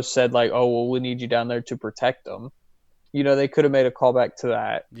Davos said like, "Oh, well, we need you down there to protect them." You know, they could have made a callback to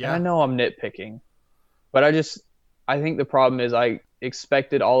that. Yeah. And I know I'm nitpicking, but I think the problem is I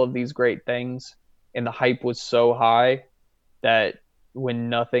expected all of these great things, and the hype was so high that when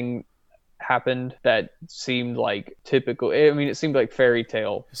nothing happened that seemed like typical. I mean, it seemed like fairy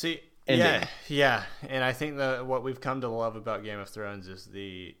tale. See, ending. yeah, and I think that what we've come to love about Game of Thrones is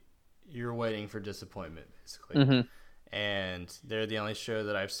you're waiting for disappointment, basically. Mm-hmm. And they're the only show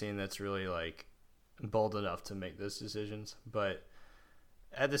that I've seen that's really like bold enough to make those decisions. But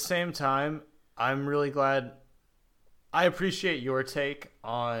at the same time, I'm really glad. I appreciate your take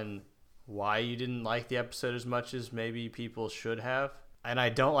on why you didn't like the episode as much as maybe people should have. And I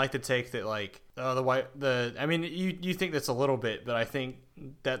don't like the take that like, oh, I mean, you think that's a little bit, but I think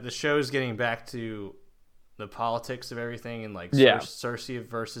that the show is getting back to the politics of everything and like Cersei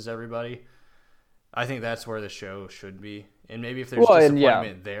versus everybody. I think that's where the show should be. And maybe if there's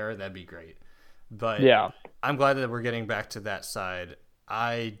disappointment there, that'd be great. But I'm glad that we're getting back to that side.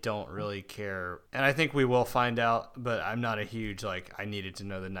 I don't really care. And I think we will find out, but I'm not a huge, like, I needed to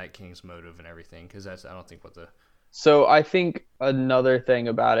know the Night King's motive and everything, because I don't think what the... So I think another thing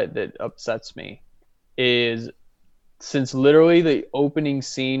about it that upsets me is since literally the opening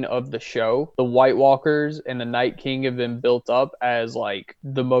scene of the show, the White Walkers and the Night King have been built up as like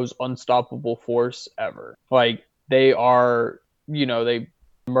the most unstoppable force ever. Like they are, you know, they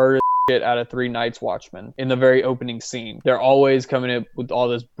murder the shit out of 3 Night's Watchmen in the very opening scene. They're always coming in with all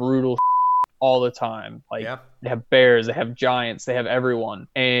this brutal all the time. Like they have bears, they have giants, they have everyone.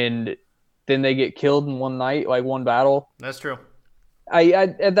 And then they get killed in one night, like one battle. That's true.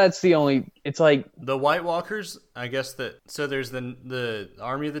 I that's the only. It's like the White Walkers. I guess that. So there's the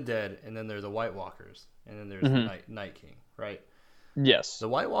Army of the Dead, and then there's the White Walkers, and then there's the Night King, right? Yes. The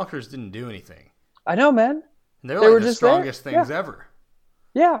White Walkers didn't do anything. I know, man. They were the strongest things ever.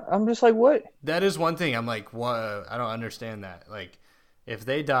 Yeah, I'm just like, what? That is one thing. I'm like, what? I don't understand that. Like, if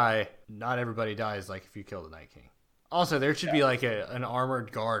they die, not everybody dies. Like if you kill the Night King. Also, there should be like an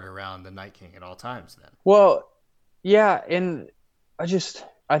armored guard around the Night King at all times. Then. Well, yeah, and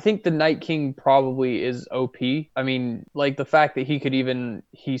I think the Night King probably is OP. I mean, like the fact that he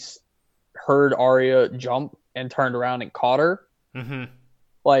heard Arya jump and turned around and caught her. Mm-hmm.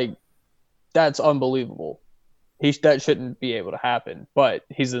 Like, that's unbelievable. That shouldn't be able to happen, but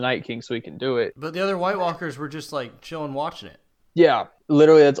he's the Night King, so he can do it. But the other White Walkers were just like chilling, watching it. Yeah,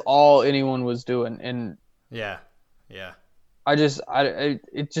 literally, that's all anyone was doing, and yeah.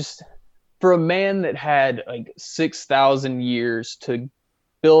 It just for a man that had like 6,000 years to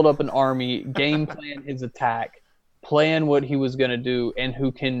build up an army, game plan his attack, plan what he was gonna do, and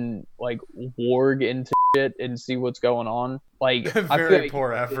who can like warg into shit and see what's going on. Like very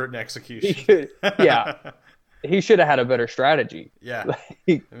poor effort and execution. He should have had a better strategy. Yeah.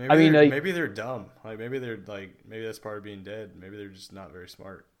 Maybe they're dumb. Like maybe that's part of being dead. Maybe they're just not very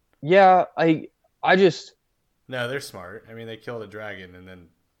smart. Yeah, No, they're smart. I mean, they killed a dragon and then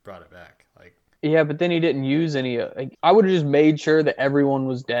brought it back. Like, yeah, but then he didn't use any. Like, I would have just made sure that everyone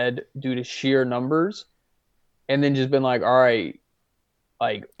was dead due to sheer numbers, and then just been like, all right,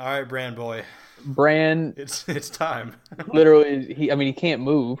 Bran boy, it's time. Literally, he can't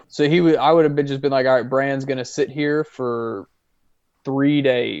move, so I would have just been like, all right, Bran's gonna sit here for 3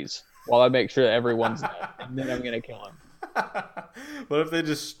 days while I make sure that everyone's dead, and then I'm gonna kill him. What if they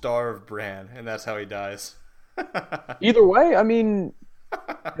just starve Bran and that's how he dies? Either way, I mean,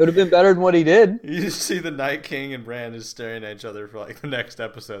 it would have been better than what he did. You just see the Night King and Bran just staring at each other for like the next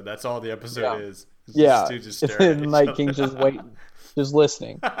episode. That's all the episode is. Yeah. Just staring at the each Night other. King's just waiting, just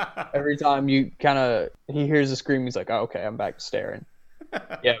listening. Every time he hears a scream, he's like, oh, okay, I'm back to staring.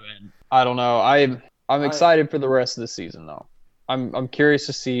 Yeah, man. I don't know. I'm excited for the rest of the season, though. I'm curious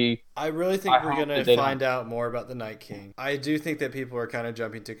to see. I really think we're going to find out more about the Night King. I do think that people are kind of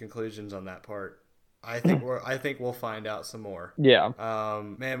jumping to conclusions on that part. I think we'll find out some more. Yeah.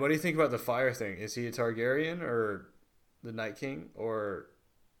 Man, what do you think about the fire thing? Is he a Targaryen or the Night King or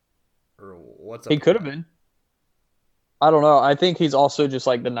what's up He with could have that? been. I don't know. I think he's also just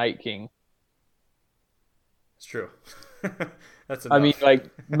like the Night King. It's true. That's enough. I mean, like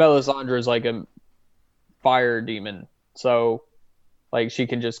Melisandre is like a fire demon, so like she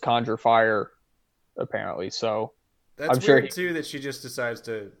can just conjure fire, apparently. So That's I'm sure weird too that she just decides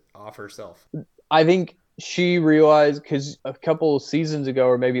to off herself. I think she realized because a couple of seasons ago,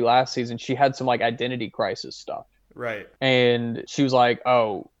 or maybe last season, she had some like identity crisis stuff, Right. and she was like,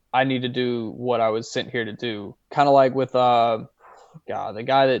 "Oh, I need to do what I was sent here to do." Kind of like with the guy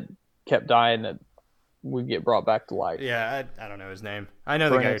that kept dying that would get brought back to life. Yeah, I don't know his name. I know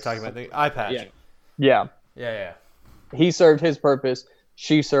the guy you're talking about. The eye patch. Yeah. Yeah. Yeah. He served his purpose.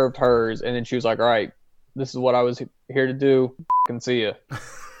 She served hers, and then she was like, "All right, this is what I was here to do. Can see ya."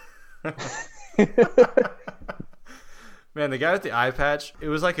 Man, the guy with the eye patch, it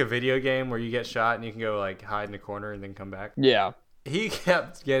was like a video game where you get shot and you can go like hide in a corner and then come back. Yeah. He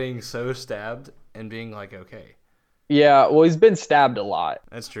kept getting so stabbed and being like, okay. Yeah. Well, he's been stabbed a lot.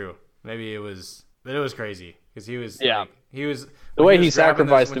 That's true. Maybe it was, but it was crazy because he was, Yeah. like, he was The way when he was grabbing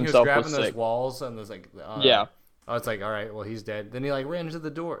sacrificed when he himself was was grabbing those sick. walls and those like, Yeah. I was like, all right, well he's dead. Then he like ran to the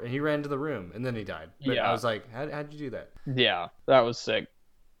door and he ran to the room and then he died. But Yeah. I was like, how'd you do that? Yeah. That was sick.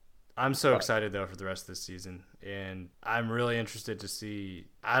 I'm so excited though for the rest of this season, and I'm really interested to see.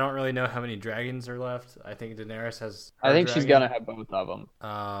 I don't really know how many dragons are left. I think Daenerys has. I think she's gonna have both of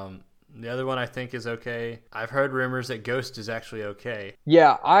them. The other one I think is okay. I've heard rumors that Ghost is actually okay.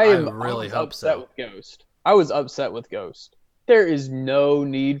 Yeah, I really was hope upset so. with Ghost. I was upset with Ghost. There is no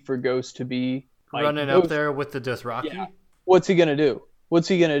need for Ghost to be like, Running Ghost, up there with the Dothraki. Yeah. What's he gonna do? What's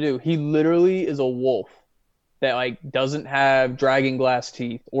he gonna do? He literally is a wolf that like doesn't have dragon glass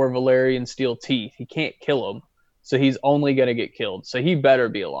teeth or Valyrian steel teeth. He can't kill him, so he's only gonna get killed. So he better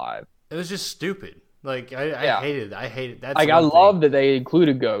be alive. It was just stupid. Like I Yeah. hated that. Like I love that they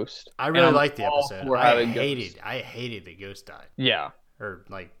included Ghost. I and really I'm liked the all episode. for I having Ghost. hated that Ghost died. Yeah. Or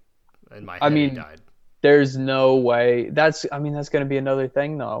like in my head I he mean, died. there's no way. That's going to be another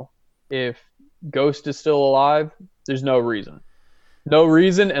thing though. If Ghost is still alive, there's no reason. No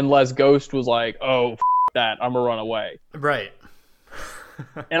reason unless Ghost was like, "Oh, that, I'm gonna run away." Right.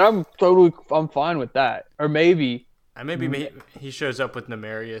 And I'm fine with that. Or maybe Maybe he shows up with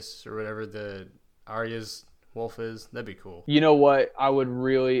Nemarius or whatever the Arya's wolf is. That'd be cool. you know what I would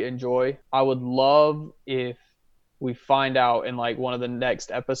really enjoy? I would love if we find out in like one of the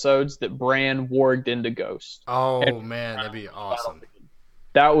next episodes that Bran warged into Ghost. Oh And- man, that'd be awesome.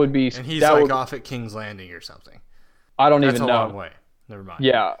 That would be. And he's that like would, off at King's Landing or something. I don't That's even a know. long way. Never mind.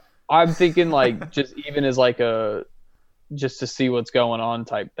 Yeah, I'm thinking like just even as like just to see what's going on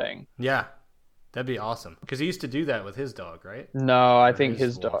type thing. Yeah. That'd be awesome. Because he used to do that with his dog, right? No, I Or think his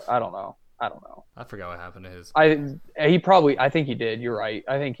his dog. wolf. I don't know. I forgot what happened to his. I think he did. You're right.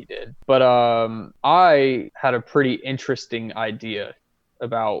 I think he did. But I had a pretty interesting idea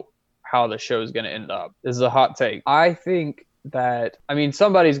about how the show's going to end up. This is a hot take. I think that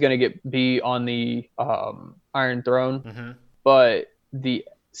somebody's going to be on the Iron Throne, Mm-hmm. but the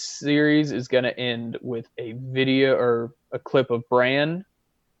series is going to end with a video or a clip of Bran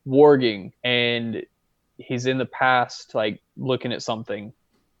warging, and he's in the past like looking at something.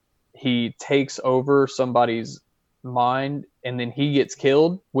 He takes over somebody's mind and then he gets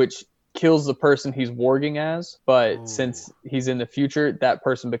killed, which kills the person he's warging as, but Ooh. since he's in the future, that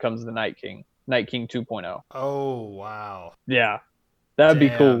person becomes the Night King 2.0. Oh, wow. Yeah, that'd be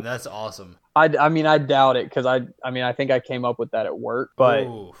Damn, cool. That's awesome. I doubt it because I think I came up with that at work, but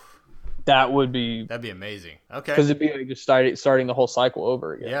Ooh, that would be that'd be amazing. Okay. because it'd be like just starting the whole cycle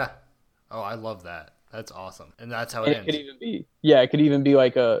over again. Yeah. Oh, I love that. That's awesome. And that's how And it it could ends. even be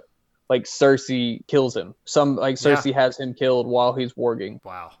like Cersei kills him. Cersei has him killed while he's warging.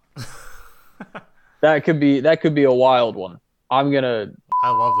 Wow. That could be a wild one. I'm gonna I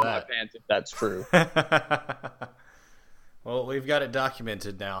love my that. pants if that's true. Well, we've got it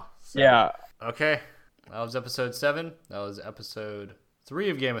documented now. So. Yeah. Okay. That was episode 7. That was episode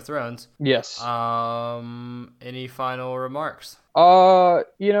 3 of Game of Thrones. Yes. Any final remarks?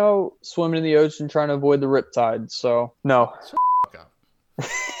 Swimming in the ocean trying to avoid the riptide. So no. Fuck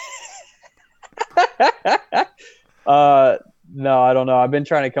up. No, I don't know. I've been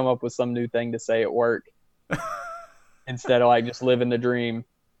trying to come up with some new thing to say at work instead of like just living the dream.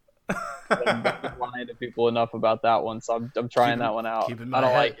 I've been lying to people enough about that one, so I'm trying that one out. Keeping I my don't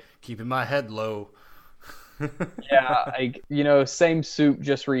head, like it. keeping my head low. Yeah, like same soup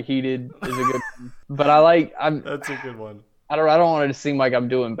just reheated is a good one. But I'm That's a good one. I don't want it to seem like I'm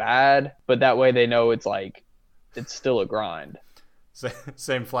doing bad, but that way they know it's still a grind.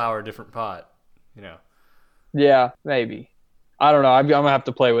 Same flour, different pot. Yeah, maybe. I don't know. I'm gonna have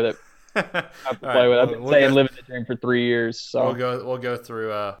to play with it. I have to play with. I've been saying living the dream for 3 years. So we'll go through.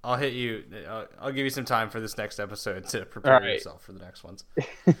 I'll hit you. I'll give you some time for this next episode to prepare yourself for the next ones.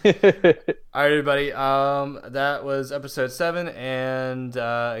 All right, everybody. That was episode 7, and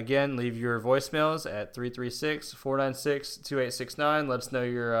again, leave your voicemails at 336-496-2869. Let us know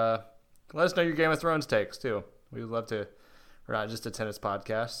your Game of Thrones takes too. We would love to. We're not just a tennis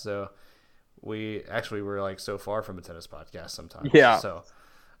podcast, so we're like so far from a tennis podcast sometimes. Yeah. So.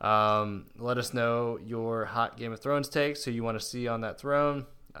 Let us know your hot Game of Thrones takes, who you want to see on that throne.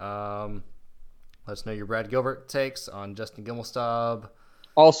 Let us know your Brad Gilbert takes on Justin Gimelstob.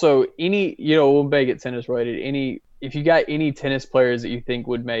 Also, we'll make it tennis related. If you got any tennis players that you think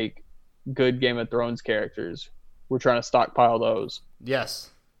would make good Game of Thrones characters, we're trying to stockpile those. Yes,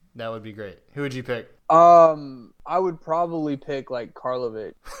 that would be great. Who would you pick? I would probably pick like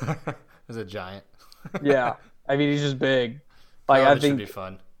Karlovic. He's a giant. Yeah, I mean he's just big. Like I think should be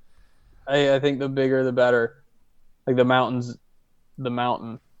fun. I think the bigger the better. Like the mountain.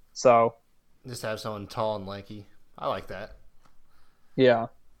 So just have someone tall and lanky. I like that. Yeah.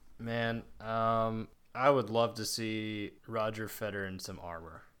 Man, I would love to see Roger Federer in some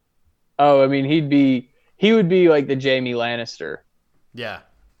armor. Oh, I mean he would be like the Jaime Lannister. Yeah,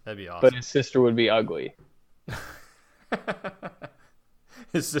 that'd be awesome. But his sister would be ugly.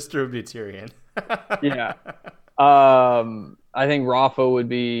 His sister would be Tyrion. Yeah. I think Rafa would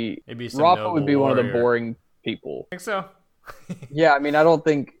be. Rafa would be one of the boring people. Think so? Yeah, I mean, I don't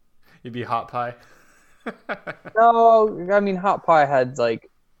think. You'd be Hot Pie. No, I mean, Hot Pie had like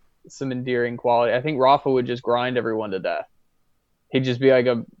some endearing quality. I think Rafa would just grind everyone to death. He'd just be like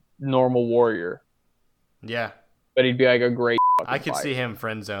a normal warrior. Yeah. But he'd be like a great. I could see him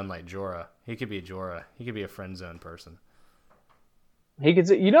friend zone like Jorah. He could be Jorah. He could be a friend zone person. He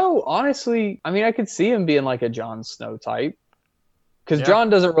could, honestly, I mean, I could see him being like a Jon Snow type. Because Jon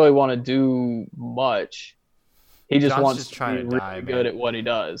doesn't really want to do much. He just wants to be really good at what he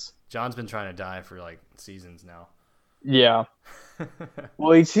does. Jon's been trying to die for like seasons now. Yeah.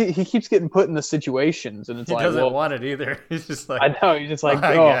 Well, he keeps getting put in the situations, and he doesn't want it either. He's just like, I know. He's just like,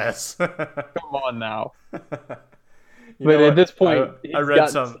 I guess. Come on now. But at this point, I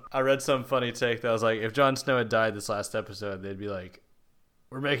read some funny take that was like, if Jon Snow had died this last episode, they'd be like,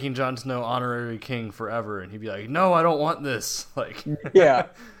 we're making Jon Snow honorary king forever, and he'd be like, no, I don't want this. Like, yeah.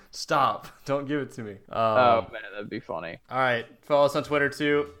 Stop. Don't give it to me. Oh, man, that'd be funny. All right. Follow us on Twitter,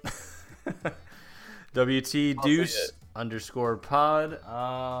 too. WT Deuce _pod.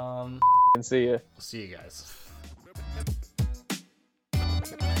 See you. See you guys.